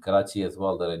 in Karachi as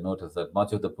well, that I noticed that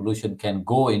much of the pollution can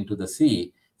go into the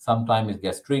sea. Sometimes it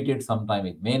gets treated, sometimes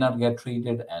it may not get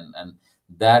treated, and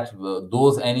that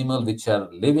those animals which are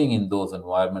living in those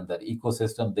environment, that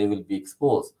ecosystem, they will be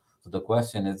exposed. So the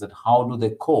question is that how do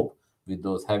they cope with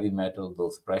those heavy metals,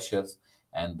 those pressures,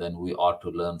 and then we ought to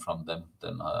learn from them,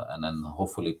 then and then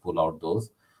hopefully pull out those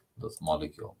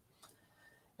molecules.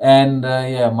 And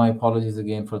yeah, my apologies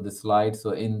again for the slide.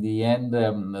 So in the end,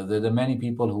 there are many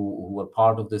people who are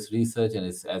part of this research, and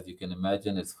it's, as you can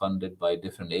imagine, it's funded by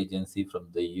different agencies from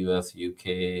the US,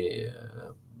 UK,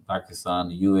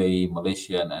 Pakistan, UAE,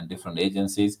 Malaysia, and different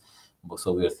agencies.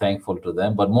 So we are thankful to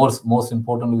them. But most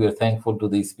importantly, we are thankful to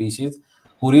these species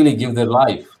who really give their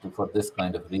life for this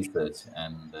kind of research.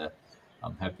 And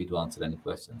I'm happy to answer any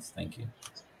questions. Thank you.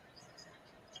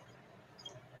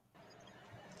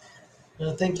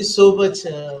 Thank you so much.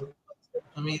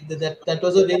 I mean that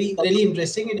was a really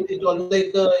interesting. It almost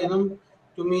like to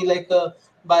me like a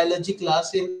biology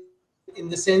class in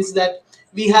the sense that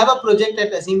we have a project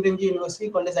at Azim Premji University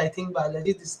called as I think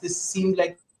biology. This seemed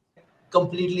like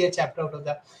completely a chapter out of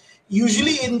that.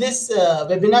 Usually in this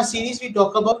webinar series we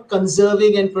talk about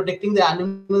conserving and protecting the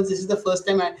animals. This is the first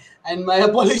time and my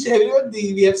apology to everyone.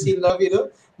 We have seen a lot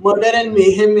of murder and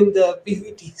mayhem in the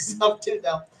PVTs up till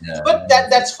now. Yeah, But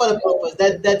that's for a purpose.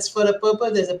 That's for a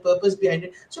purpose. There's a purpose behind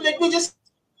it. So let me just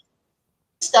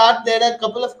start. There are a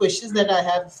couple of questions that I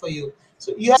have for you.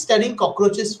 So you have been studying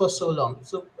cockroaches for so long.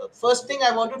 So first thing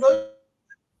I want to know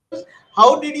is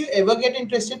how did you ever get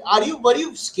interested? Were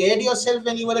you scared yourself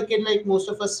when you were a kid, like most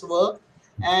of us were?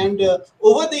 And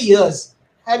over the years,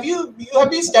 you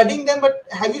have been studying them, but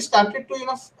have you started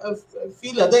to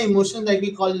feel other emotions like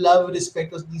we call love,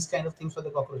 respect, or these kind of things for the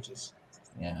cockroaches?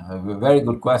 yeah, a very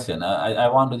good question. I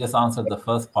want to just answer the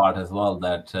first part as well,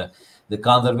 that the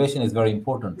conservation is very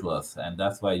important to us, and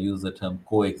that's why I use the term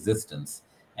coexistence.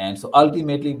 And so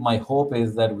ultimately, my hope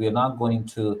is that we are not going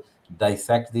to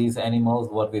dissect these animals.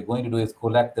 What we're going to do is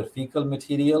collect their fecal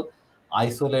material,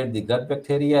 isolate the gut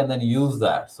bacteria, and then use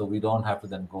that. So we don't have to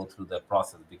then go through that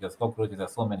process, because cockroaches have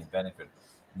so many benefits.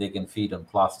 They can feed on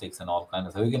plastics and all kinds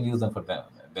of, so we can use them for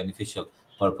beneficial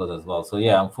purpose as well. So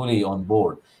yeah, I'm fully on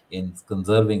board in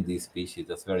conserving these species.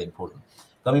 That's very important.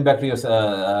 Coming back to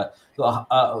your,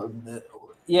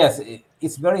 yes,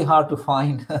 it's very hard to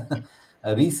find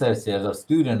researchers or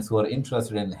students who are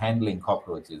interested in handling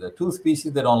cockroaches. There are two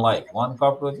species they don't like: one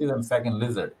cockroaches and second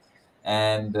lizard.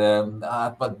 And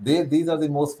but these are the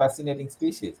most fascinating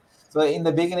species. So in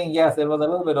the beginning, yes, there was a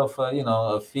little bit of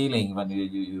a feeling when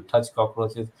you touch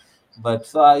cockroaches. But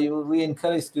so we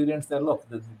encourage students that look,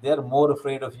 they're more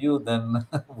afraid of you than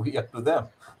we are to them.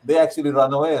 They actually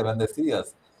run away when they see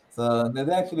us. So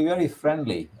they're actually very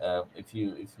friendly. If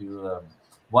you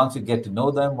once you get to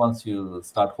know them, once you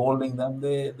start holding them,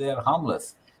 they are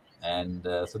harmless, and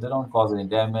so they don't cause any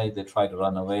damage. They try to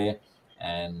run away,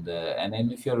 and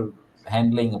if you're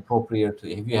handling appropriate,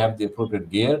 if you have the appropriate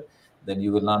gear, then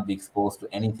you will not be exposed to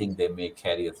anything they may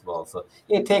carry as well. So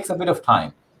it takes a bit of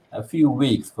time, a few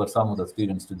weeks, for some of the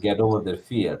students to get over their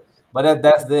fear. But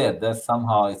that's there. That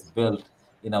somehow is built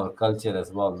in our culture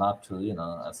as well, not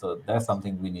to, so that's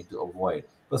something we need to avoid.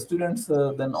 But students,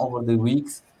 then over the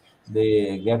weeks,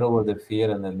 they get over their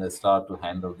fear, and then they start to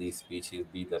handle these species,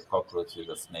 be that cockroaches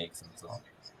or snakes and so on.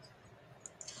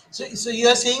 So you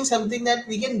are saying something that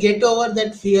we can get over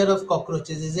that fear of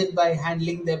cockroaches. Is it by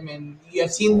handling them? And you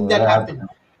have seen Oh, that happen.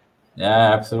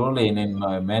 yeah, absolutely. And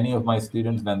in many of my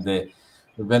students,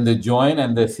 when they join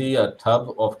and they see a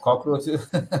tub of cockroaches,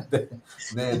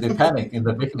 they panic in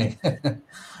the beginning.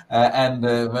 And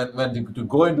when to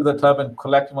go into the tub and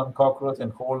collect one cockroach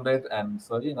and hold it, and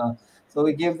so so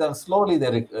we give them slowly.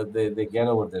 They get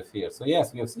over their fear. So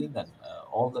yes, we have seen them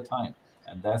all the time,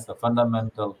 and that's the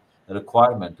fundamental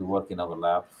requirement to work in our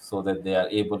lab, so that they are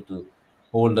able to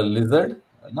hold a lizard,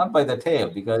 not by the tail,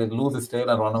 because it loses tail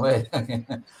and run away.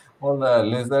 Hold a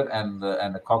lizard and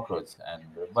a cockroach, and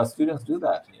but students do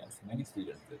that. Yes, many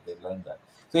students they learn that.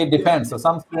 So it depends. So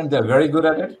some students they're very good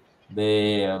at it.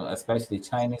 They especially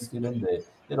Chinese students,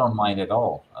 they don't mind at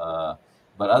all.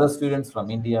 But other students from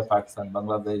India, Pakistan,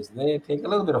 Bangladesh, they take a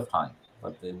little bit of time,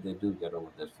 but they do get over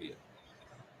their fear.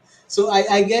 So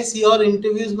I guess your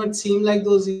interviews must seem like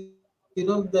those,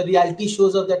 the reality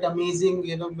shows of that amazing,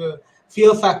 film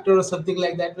fear factor or something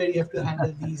like that, where you have to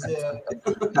handle these.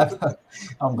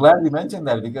 I'm glad you mentioned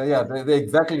that because yeah, they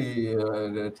exactly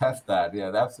test that.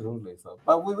 Yeah, absolutely. So,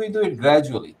 but we do it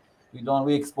gradually.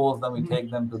 We expose them. We take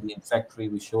them to the insectary.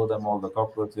 We show them all the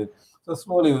cockroaches. So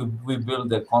slowly we build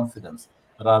their confidence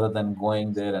rather than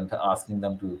going there and asking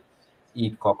them to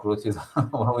eat cockroaches.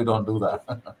 Well, we don't do that.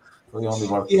 So we only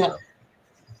work with Yeah. them.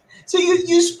 So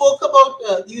you spoke about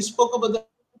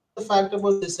the fact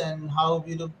about this and how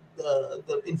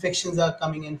the infections are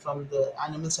coming in from the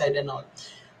animal side and all,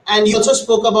 and you also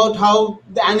spoke about how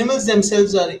the animals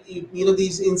themselves are,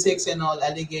 these insects and all,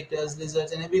 alligators,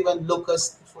 lizards, and everyone,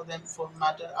 locusts for them for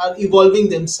matter, are evolving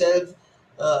themselves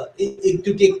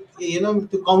to take,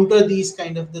 to counter these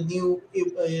kind of the new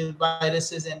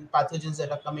viruses and pathogens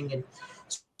that are coming in.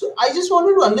 So I just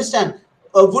wanted to understand,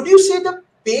 would you say the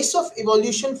pace of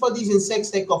evolution for these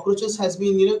insects like cockroaches has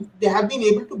been, they have been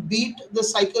able to beat the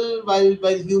cycle,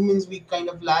 while humans, we kind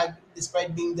of lag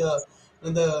despite being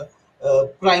the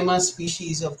prima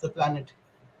species of the planet?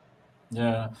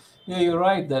 Yeah, yeah, you're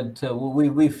right that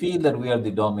we feel that we are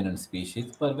the dominant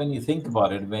species, but when you think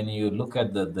about it, when you look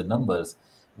at the numbers,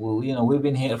 we've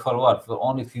been here for what? For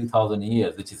only a few thousand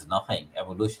years, which is nothing,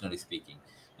 evolutionary speaking,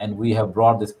 and we have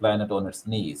brought this planet on its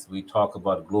knees. We talk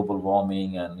about global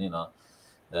warming and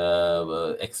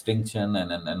extinction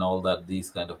and all that, these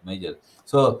kind of measures.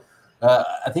 So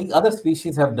I think other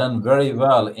species have done very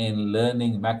well in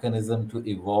learning mechanism to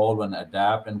evolve and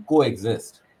adapt and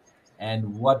coexist.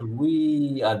 And what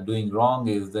we are doing wrong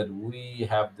is that we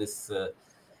have this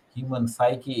human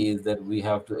psyche is that we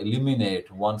have to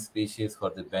eliminate one species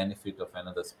for the benefit of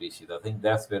another species. I think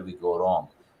that's where we go wrong.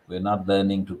 We're not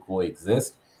learning to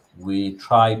coexist. We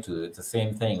try to, it's the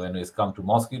same thing when it's come to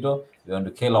mosquito, we want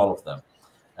to kill all of them.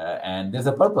 And there's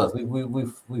a purpose.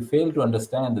 We fail to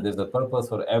understand that there's a purpose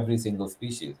for every single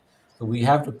species. So we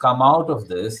have to come out of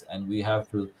this and we have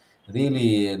to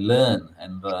really learn.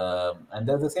 And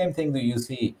that's the same thing that you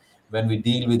see when we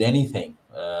deal with anything,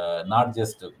 not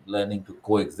just learning to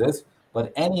coexist,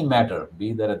 but any matter,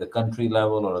 be that at the country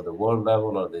level or at the world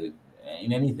level or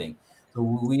in anything. So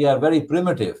we are very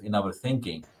primitive in our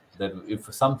thinking that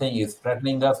if something is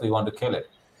threatening us, we want to kill it.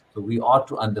 So we ought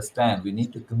to understand, we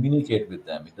need to communicate with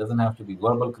them. It doesn't have to be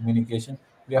verbal communication.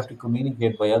 We have to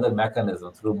communicate by other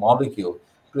mechanisms through molecule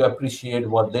to appreciate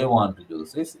what they want to do.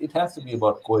 So it has to be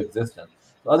about coexistence.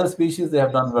 So other species, they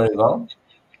have done very well.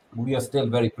 We are still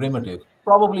very primitive,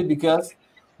 probably because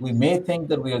we may think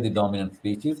that we are the dominant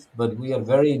species, but we are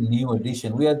very new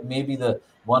addition. We are maybe the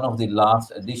one of the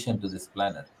last addition to this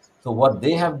planet. So what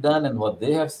they have done and what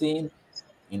they have seen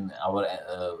in our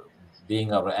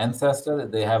being our ancestor,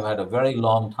 they have had a very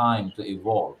long time to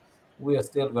evolve. We are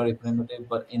still very primitive,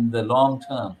 but in the long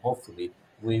term, hopefully,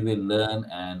 we will learn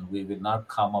and we will not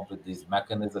come up with these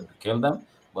mechanisms to kill them,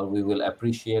 but we will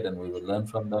appreciate and we will learn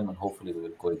from them, and hopefully, we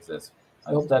will coexist. I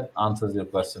hope that answers your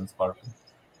questions partly.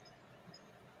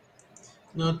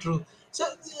 No, true. So,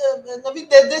 Naveed,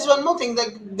 there's one more thing.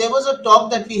 Like, there was a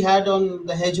talk that we had on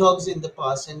the hedgehogs in the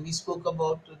past, and we spoke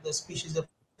about the species of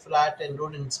rat and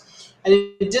rodents. And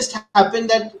it just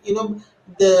happened that,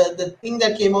 the thing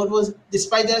that came out was,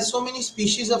 despite there are so many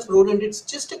species of rodent, it's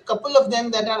just a couple of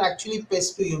them that are actually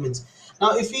pests to humans.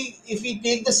 Now, if we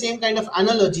take the same kind of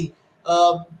analogy,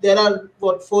 there are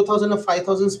what, 4,000 or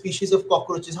 5,000 species of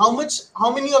cockroaches.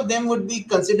 How many of them would be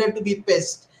considered to be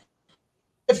pests?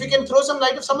 If you can throw some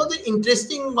light of some of the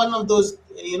interesting one of those,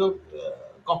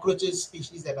 cockroaches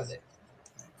species that are there.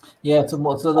 Yeah, so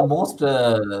the most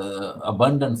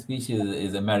abundant species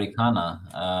is Americana,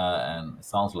 and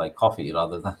sounds like coffee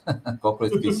rather than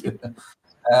cockroach species.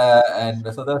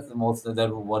 And so that's the most that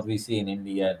what we see in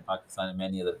India and Pakistan and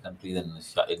many other countries in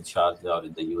Sharjah or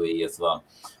in the UAE as well.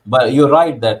 But you're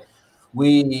right that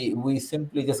we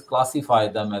simply just classify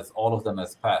them as all of them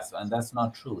as pests, and that's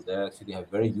not true. They actually have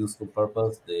very useful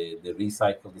purpose. They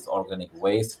recycle this organic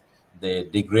waste. They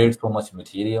degrade so much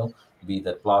material, be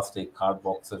that plastic, card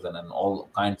boxes, and all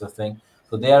kinds of things.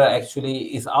 So they are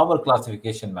actually is our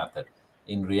classification method.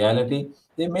 In reality,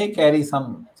 they may carry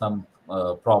some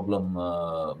problem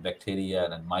bacteria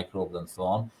and microbes and so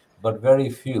on, but very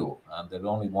few. And there are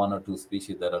only one or two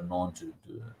species that are known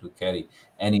to carry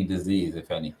any disease,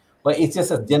 if any. But it's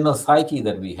just a general psyche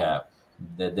that we have.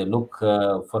 They look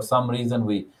for some reason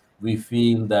we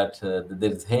feel that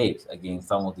there is hate against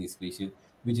some of these species,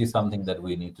 which is something that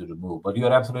we need to remove. But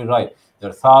you're absolutely right. There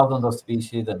are thousands of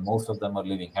species, and most of them are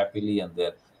living happily, and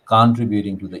they're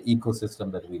contributing to the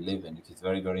ecosystem that we live in, which is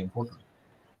very, very important.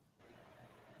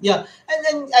 Yeah, and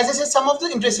then as I said, some of the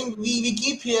interesting, we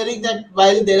keep hearing that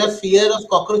while there are fear of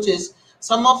cockroaches,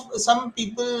 some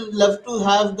people love to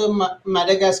have the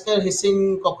Madagascar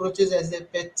hissing cockroaches as their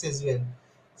pets as well.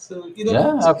 So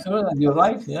Yeah, absolutely. You're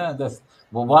right. Yeah, that's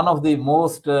one of the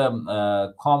most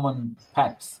common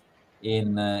pets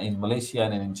in Malaysia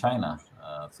and in China.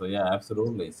 So yeah,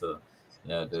 absolutely. So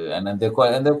yeah, and then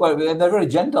they're very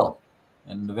gentle.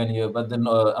 And when you but the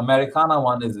Americana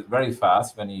one is very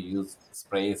fast. When you use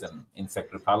sprays and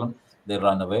insect repellent, they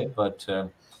run away. But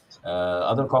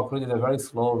other cockroaches are very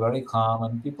slow, very calm,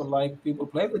 and people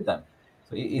play with them.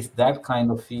 So it's that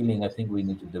kind of feeling I think we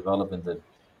need to develop in the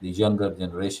younger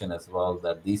generation as well,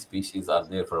 that these species are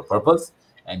there for a purpose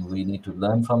and we need to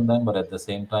learn from them, but at the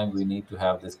same time we need to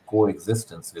have this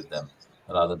coexistence with them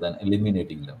rather than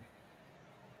eliminating them.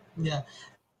 yeah,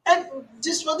 and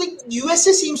just for the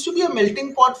USA seems to be a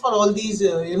melting pot for all these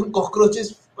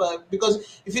cockroaches,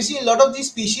 because if you see, a lot of these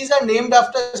species are named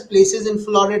after places in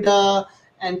Florida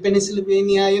and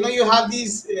Pennsylvania. You have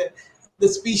these the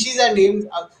species are named.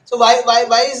 So why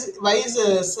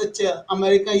is such a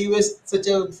America US such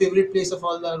a favorite place of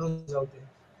all the roaches out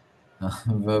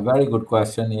there? Very good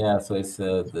question. Yeah, so it's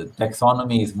the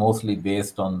taxonomy is mostly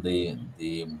based on the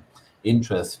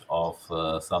interest of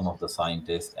some of the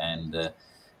scientists, and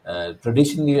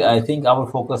traditionally, I think our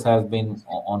focus has been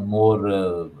on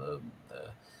more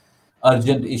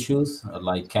urgent issues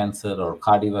like cancer or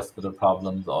cardiovascular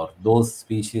problems, or those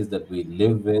species that we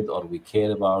live with or we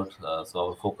care about. So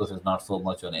our focus is not so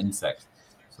much on insects.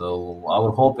 So our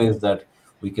hope is that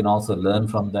we can also learn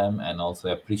from them and also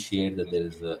appreciate that there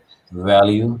is a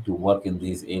value to work in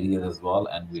these areas as well,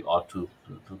 and we ought to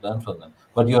learn from them.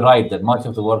 But you're right that much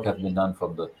of the work has been done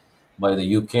from the by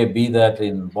the UK, be that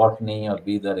in botany or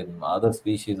be that in other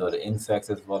species or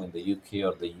insects as well in the UK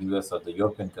or the US or the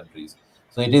European countries.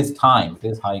 So it is time. It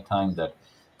is high time that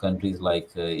countries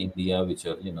like India, which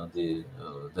are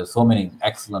there's so many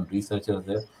excellent researchers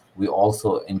there. We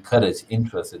also encourage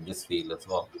interest in this field as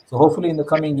well. So hopefully, in the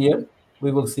coming year,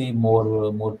 we will see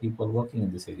more people working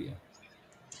in this area.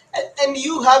 And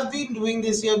you have been doing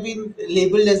this. You have been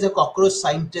labeled as a cockroach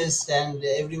scientist, and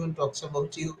everyone talks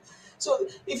about you. So,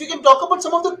 if you can talk about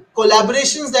some of the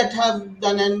collaborations that have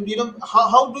done, and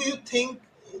how do you think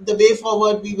the way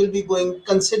forward we will be going,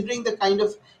 considering the kind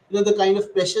of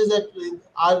pressures that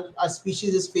our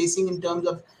species is facing in terms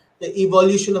of the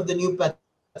evolution of the new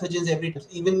pathogens every time.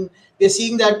 Even we are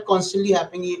seeing that constantly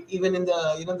happening, even in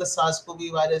the SARS-CoV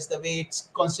virus, the way it's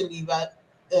constantly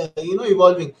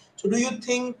evolving. So, do you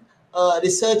think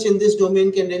research in this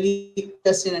domain can really aid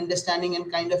us in understanding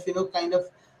and kind of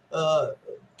uh,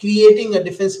 creating a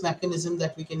defense mechanism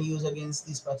that we can use against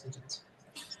these pathogens?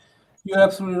 You're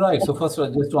absolutely right. So first,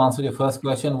 just to answer your first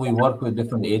question, we work with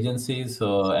different agencies,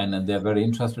 so and they're very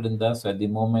interested in that. So at the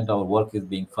moment, our work is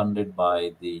being funded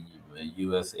by the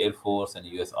U.S. Air Force and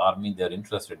U.S. Army. They're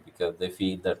interested because they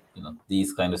feel that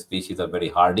these kind of species are very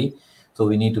hardy. So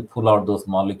we need to pull out those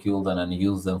molecules and then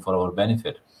use them for our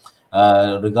benefit.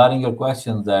 Regarding your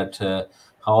questions that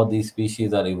how these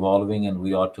species are evolving and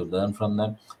we ought to learn from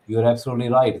them, you're absolutely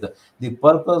right. The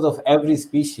purpose of every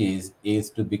species is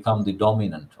to become the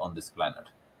dominant on this planet.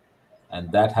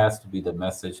 And that has to be the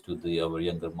message to our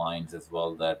younger minds as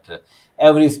well, that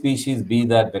every species, be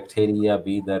that bacteria,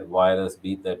 be that virus,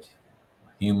 be that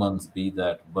humans, be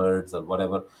that birds or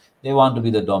whatever, they want to be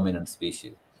the dominant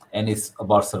species. And it's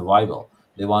about survival.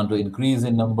 They want to increase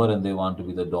in number and they want to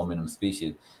be the dominant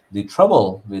species. The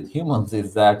trouble with humans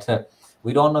is that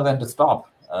we don't know when to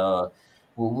stop.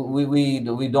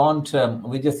 We don't,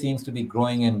 we just seems to be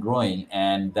growing and growing.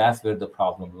 And that's where the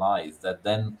problem lies, that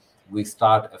then we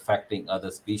start affecting other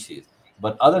species.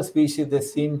 But other species, they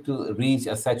seem to reach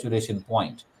a saturation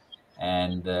point.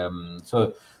 And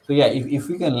so yeah, if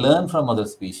we can learn from other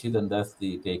species, and that's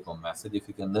the take home message, if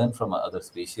you can learn from other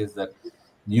species, that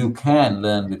you can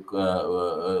learn with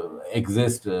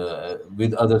exist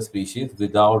with other species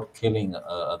without killing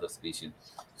other species.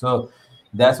 So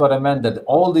that's what I meant, that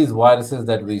all these viruses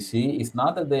that we see, it's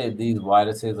not that these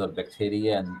viruses or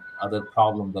bacteria and other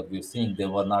problems that we're seeing, they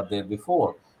were not there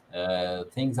before.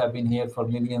 Things have been here for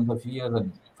millions of years,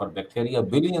 and for bacteria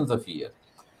billions of years.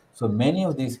 So many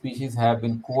of these species have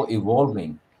been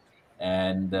co-evolving,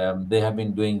 and they have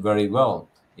been doing very well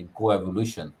in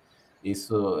co-evolution.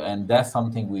 And that's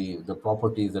something the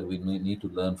properties that we need to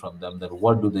learn from them. That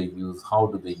what do they use, how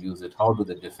do they use it, how do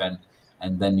they defend,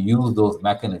 and then use those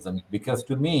mechanisms. Because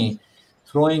to me,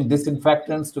 throwing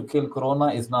disinfectants to kill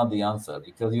corona is not the answer,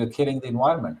 because you're killing the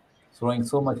environment. Throwing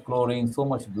so much chlorine, so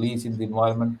much bleach in the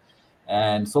environment,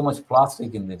 and so much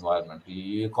plastic in the environment,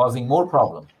 you're causing more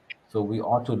problem. So we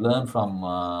ought to learn from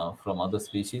other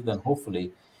species, and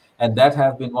hopefully, and that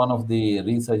has been one of the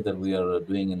research that we are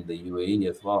doing in the UAE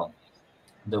as well.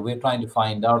 that we're trying to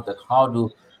find out that how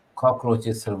do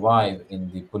cockroaches survive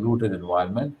in the polluted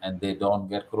environment and they don't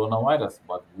get coronavirus,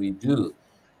 but we do.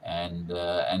 And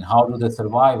how do they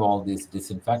survive all these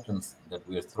disinfectants that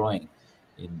we're throwing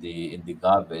in the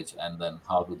garbage, and then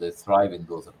how do they thrive in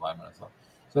those environments?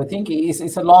 So I think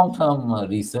it's a long-term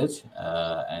research,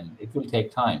 and it will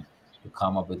take time to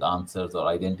come up with answers or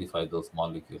identify those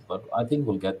molecules. But I think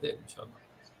we'll get there, inshallah.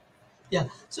 Yeah.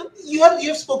 So you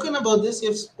have spoken about this. You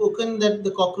have spoken that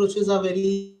the cockroaches are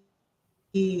very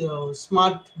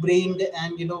smart-brained,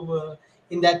 and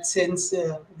in that sense,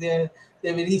 they're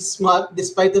very smart,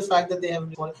 despite the fact that they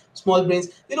have small brains.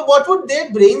 What would their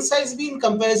brain size be in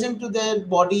comparison to their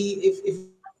body, if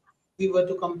we were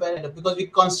to compare it? Because we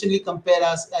constantly compare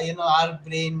our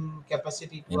brain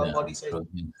capacity to our body size. Yeah, true.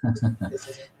 Yes, yes,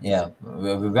 sir. Yeah,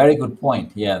 very good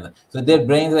point. Yeah. So their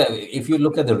brains, if you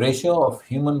look at the ratio of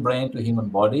human brain to human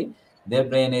body, their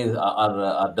brain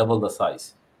are double the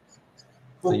size.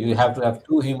 So you have to have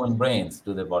two human brains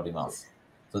to their body mass.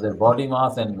 So their body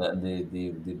mass and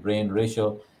the brain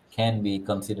ratio can be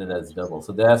considered as double.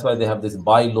 So that's why they have this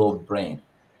bilobe brain.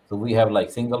 So we have like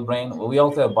single brain. We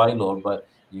also have bilobe, but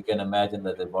you can imagine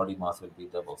that their body mass will be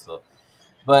double. So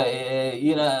but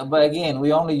but again,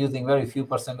 we're only using very few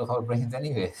percent of our brains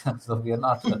anyway, so we are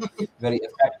not very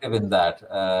effective in that.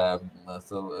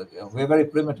 So we're very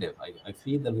primitive. I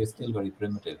feel that we're still very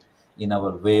primitive in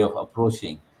our way of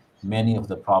approaching many of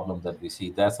the problems that we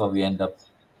see. That's why we end up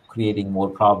creating more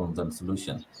problems than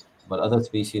solution. But other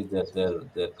species,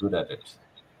 they're good at it.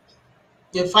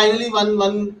 Yeah, finally,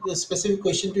 one specific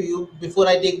question to you before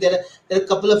I take there are a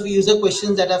couple of user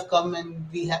questions that have come, and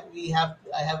we have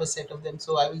I have a set of them.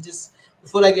 So I will just,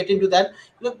 before I get into that,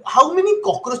 how many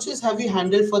cockroaches have you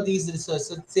handled for these research?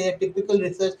 So say a typical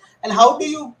research, and how do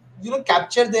you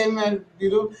capture them, and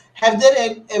have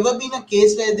there ever been a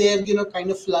case where they have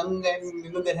kind of flung,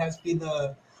 and there has been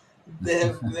a they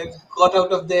have got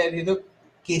out of their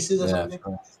cases or Yeah, something?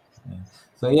 sure. Yeah.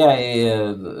 So yeah,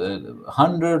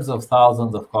 hundreds of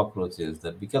thousands of cockroaches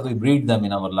that because we breed them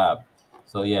in our lab.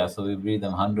 So yeah, so we breed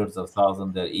them hundreds of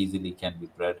thousands that easily can be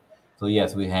bred. So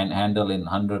yes, we handle in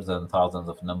hundreds and thousands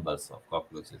of numbers of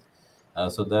cockroaches.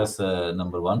 So that's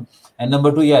number one. And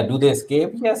number two, yeah, do they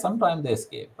escape? Yeah, sometimes they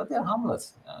escape, but they're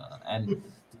harmless. And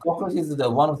the cockroaches is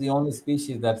one of the only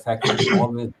species that's actually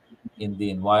always in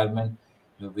the environment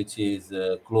which is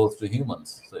close to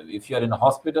humans. So if you're in a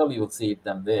hospital, you will see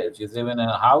them there. If you live in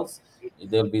a house,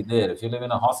 they'll be there. If you live in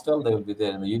a hostel, they will be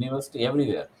there. In the university,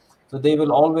 everywhere. So they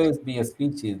will always be a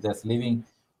species that's living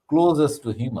closest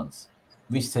to humans,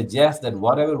 which suggests that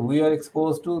whatever we are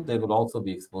exposed to, they will also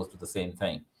be exposed to the same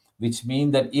thing. Which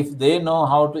means that if they know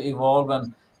how to evolve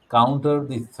and counter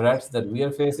the threats that we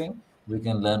are facing, we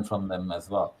can learn from them as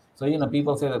well. So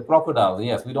people say that crocodiles.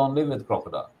 Yes, we don't live with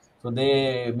crocodile, so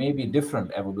they may be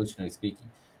different, evolutionary speaking.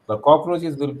 But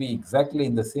cockroaches will be exactly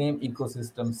in the same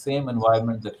ecosystem, same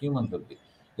environment that humans will be.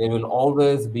 They will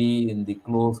always be in the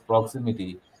close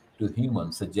proximity to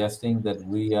humans, suggesting that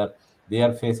they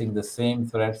are facing the same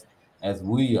threats as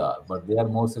we are, but they are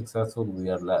more successful, we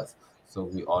are less. So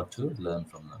we ought to learn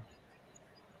from them.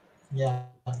 Yeah.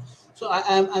 So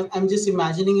I'm just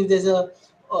imagining if there's a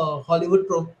Hollywood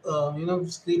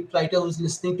script writer who's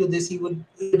listening to this, he would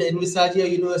envisage a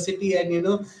university, and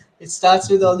it starts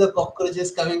with all the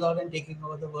cockroaches coming out and taking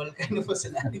over the world, kind of a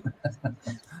scenario.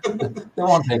 They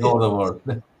won't take over the world.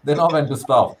 They know when to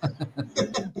stop.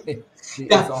 It's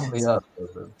Yeah. only us.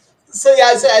 So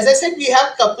yeah, so as I said, we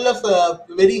have a couple of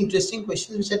very interesting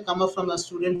questions which have come up from our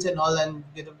students and all, and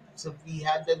so we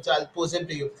had them. So I'll pose them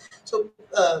to you. So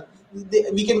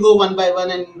we can go one by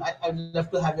one, and I'd love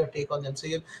to have your take on them. So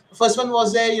the first one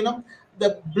was there,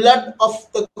 the blood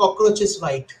of the cockroach is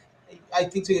white. I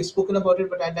think so. You've spoken about it,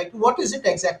 but I'd like to. What is it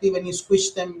exactly when you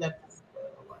squish them that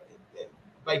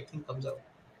white thing comes out?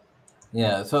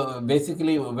 Yeah, so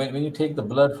basically, when you take the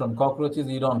blood from cockroaches,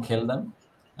 you don't kill them.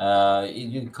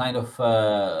 You kind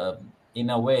of, in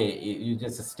a way, you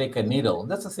just stick a needle.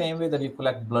 That's the same way that you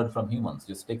collect blood from humans.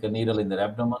 You stick a needle in their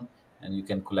abdomen and you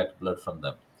can collect blood from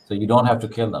them. So you don't have to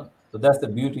kill them. So that's the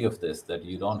beauty of this, that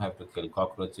you don't have to kill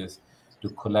cockroaches to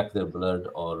collect their blood.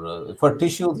 Or for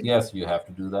tissues, yes, you have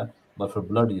to do that. But for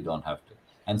blood, you don't have to.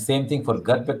 And same thing for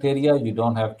gut bacteria, you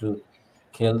don't have to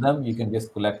kill them. You can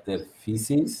just collect their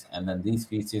feces, and then these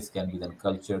feces can be then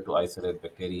cultured to isolate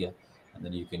bacteria, and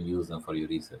then you can use them for your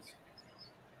research.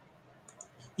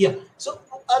 Yeah. So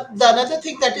the another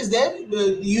thing that is there,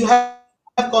 you have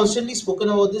constantly spoken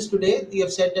about this today. You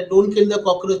have said that don't kill the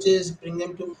cockroaches, bring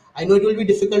them to. I know it will be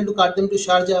difficult to cart them to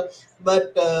Sharjah,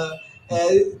 but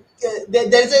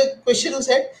there is a question who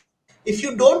said if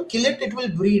you don't kill it, it will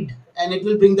breed, and and it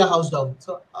will bring the house down.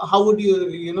 So how would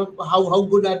you, how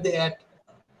good are they at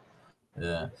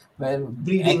Yeah. Well,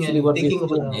 breeding actually, and what we've taking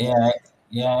over the seen, house?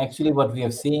 actually, what we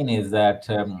have seen is that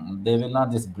they will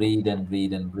not just breed and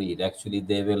breed and breed. Actually,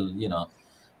 they will,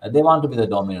 they want to be the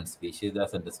dominant species.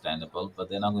 That's understandable, but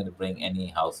they're not going to bring any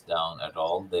house down at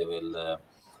all. They will.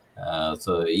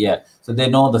 So yeah, so they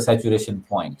know the saturation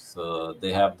point. So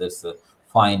they have this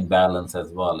fine balance as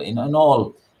well. In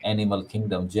all animal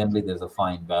kingdom, generally there's a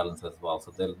fine balance as well.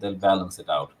 So they'll balance it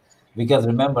out. Because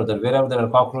remember that wherever there are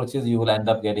cockroaches, you will end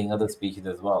up getting other species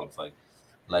as well. It's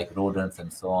like rodents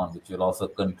and so on, which will also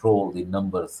control the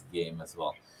numbers game as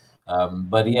well.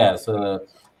 But yeah, so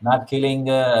not killing,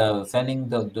 sending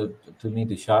to me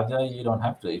to Sharjah, you don't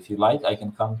have to. If you like, I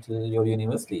can come to your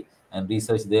university and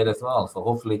research there as well. So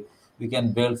hopefully we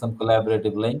can build some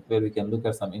collaborative link where we can look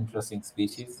at some interesting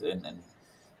species in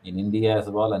India as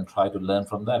well and try to learn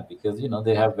from that because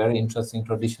they have very interesting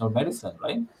traditional medicine,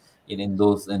 right? In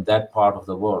that part of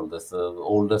the world, that's the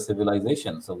older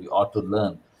civilization. So we ought to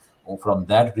learn from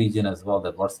that region as well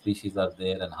that what species are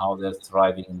there and how they're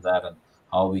thriving in that and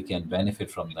how we can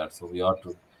benefit from that. So we ought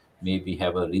to maybe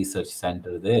have a research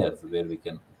center there where we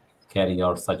can carry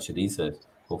out such research,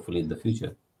 hopefully in the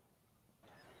future.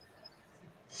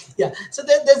 Yeah. So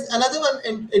there's another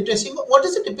one interesting. What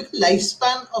is the typical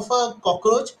lifespan of a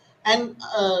cockroach? And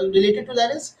related to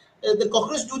that is the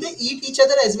cockroach. Do they eat each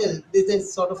other as well? Is there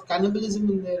sort of cannibalism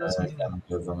in there or something like that?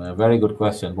 Cannibalism, a very good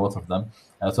question, both of them.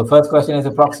 So first question is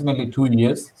approximately 2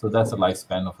 years. So that's the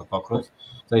lifespan of a cockroach.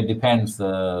 So it depends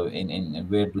in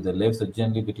where do they live. So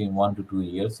generally between 1 to 2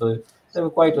 years. So they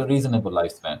have quite a reasonable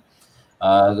lifespan.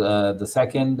 The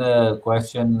second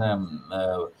question,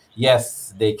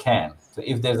 yes, they can. So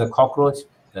if there's a cockroach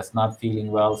that's not feeling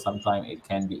well, sometimes it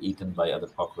can be eaten by other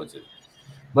cockroaches.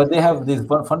 But they have these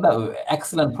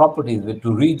excellent properties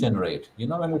to regenerate.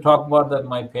 When we talk about that,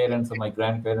 my parents or my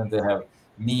grandparents, they have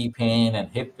knee pain and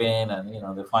hip pain, and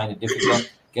they find it difficult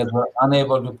because we're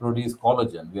unable to produce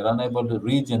collagen. We're unable to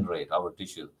regenerate our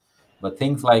tissues. But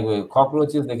things like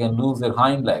cockroaches, they can lose their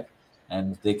hind leg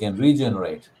and they can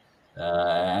regenerate.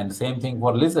 And same thing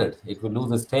for lizard. It will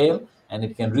lose its tail and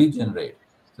it can regenerate.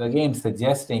 So again,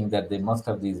 suggesting that they must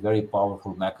have these very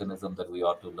powerful mechanisms that we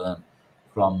ought to learn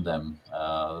from them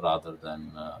rather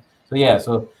than. So yeah,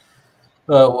 so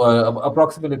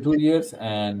approximately 2 years,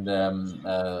 and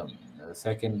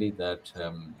secondly that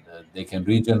they can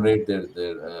regenerate their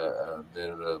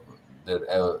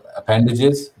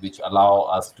appendages, which allow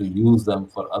us to use them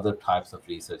for other types of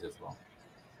research as well.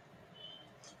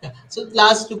 Yeah. So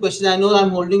last two questions. I know I'm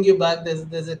holding you back.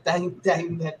 There's a time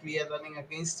that we are running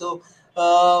against. So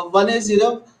one is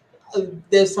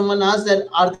there's someone asked that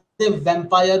are there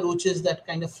vampire roaches that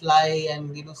kind of fly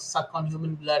and suck on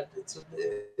human blood? So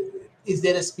is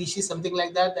there a species something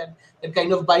like that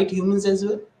kind of bite humans as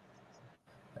well?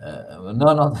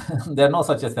 No, no, there's no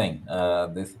such a thing.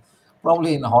 This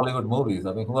probably in Hollywood movies.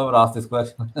 I mean, whoever asked this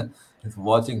question is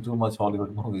watching too much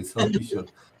Hollywood movies, so you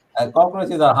should.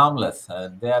 Cockroaches are harmless.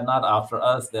 They are not after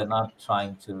us. They're not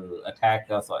trying to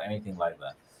attack us or anything like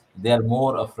that. They are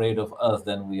more afraid of us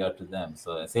than we are to them.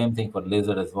 So same thing for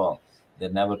lizard as well. They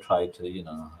never try to,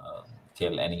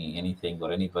 kill anything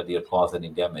or anybody or cause any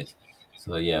damage.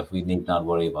 So yeah, we need not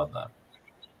worry about that.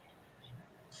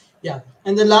 Yeah.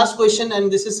 And the last question, and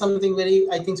this is something very,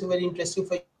 I think, so very interesting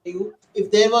for you.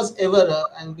 If there was ever,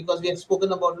 and because we have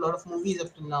spoken about a lot of movies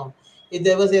up till now, if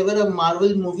there was ever a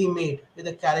Marvel movie made with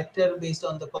a character based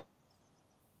on the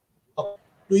cockroach,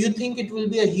 do you think it will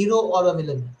be a hero or a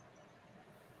villain?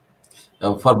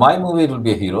 For my movie, it will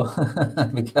be a hero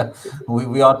because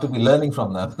we ought to be learning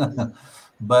from them.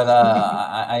 But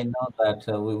I know that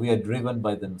we are driven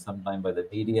by them sometimes by the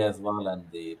media as well, and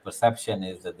the perception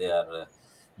is that they are.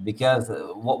 Because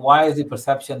why is the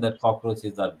perception that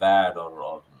cockroaches are bad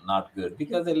or not good?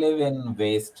 Because they live in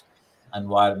waste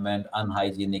environment,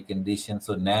 unhygienic conditions.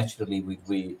 So naturally,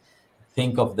 we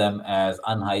think of them as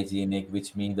unhygienic,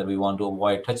 which means that we want to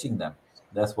avoid touching them.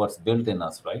 That's what's built in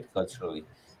us, right, culturally,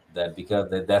 that because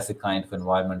that's the kind of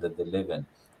environment that they live in.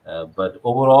 But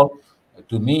overall,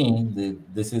 to me,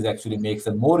 this is actually makes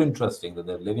them more interesting that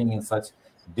they're living in such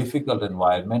difficult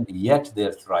environment, yet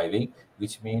they're thriving,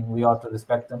 which means we ought to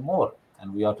respect them more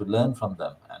and we ought to learn from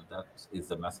them. And that is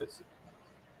the message.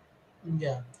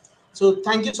 Yeah. So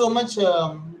thank you so much,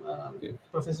 Okay.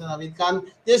 Professor Naveed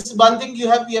Khan. Just one thing you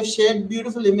have shared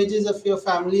beautiful images of your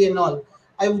family and all.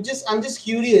 I'm just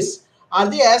curious. Are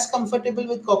they as comfortable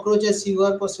with cockroach as you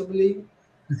are possibly?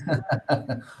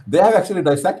 They have actually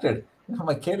dissected.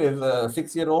 My kid is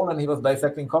 6 year old and he was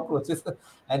dissecting cockroaches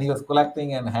and he was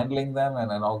collecting and handling them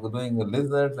and also doing the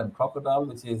lizards and crocodile,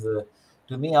 which is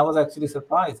To me, I was actually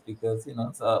surprised because,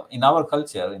 so in our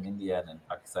culture in India and in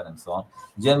Pakistan and so on,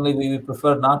 generally we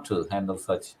prefer not to handle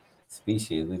such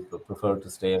species. We prefer to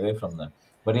stay away from them.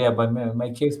 But yeah, by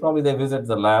my case, probably they visit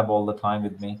the lab all the time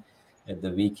with me at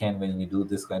the weekend when we do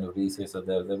this kind of research. So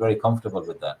they're very comfortable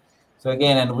with that. So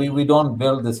again, and we don't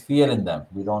build this fear in them.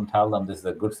 We don't tell them this is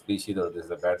a good species or this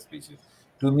is a bad species.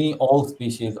 To me, all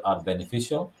species are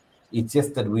beneficial. It's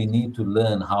just that we need to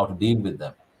learn how to deal with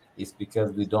them. It's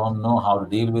because we don't know how to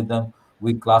deal with them.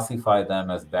 We classify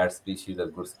them as bad species or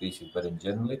good species, but in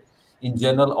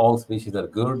general, all species are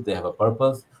good. They have a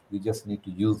purpose. We just need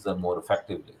to use them more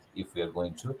effectively if we are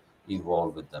going to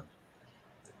evolve with them.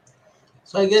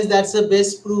 So I guess that's the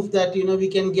best proof that we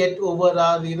can get over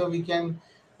our we can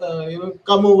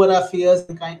come over our fears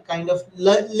and kind of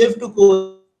live to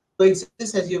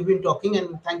coexist as you've been talking.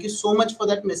 And thank you so much for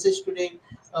that message today,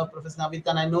 Professor Navid.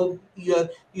 And I know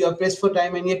you are pressed for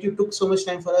time, and yet you took so much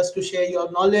time for us to share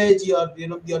your knowledge,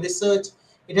 your research.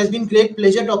 It has been great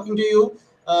pleasure talking to you.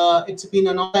 It's been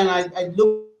an honor, and I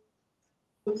look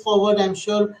forward. I'm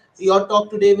sure your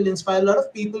talk today will inspire a lot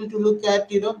of people to look at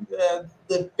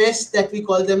the pests that we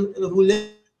call them, who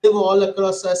live all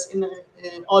across us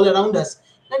all around us,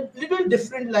 in a little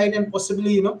different light, and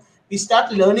possibly we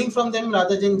start learning from them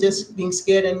rather than just being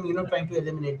scared and trying to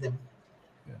eliminate them.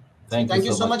 So Yeah. thank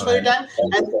you so much Thank for you your so time,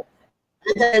 much for having.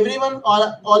 and thank everyone,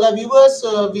 all our viewers.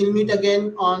 We'll meet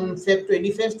again on Feb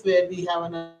 25th, where we have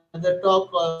another talk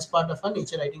as part of our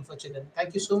nature writing for children.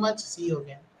 Thank you so much. See you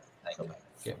again. Bye Thank you. bye.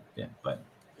 Okay. Yeah. Bye.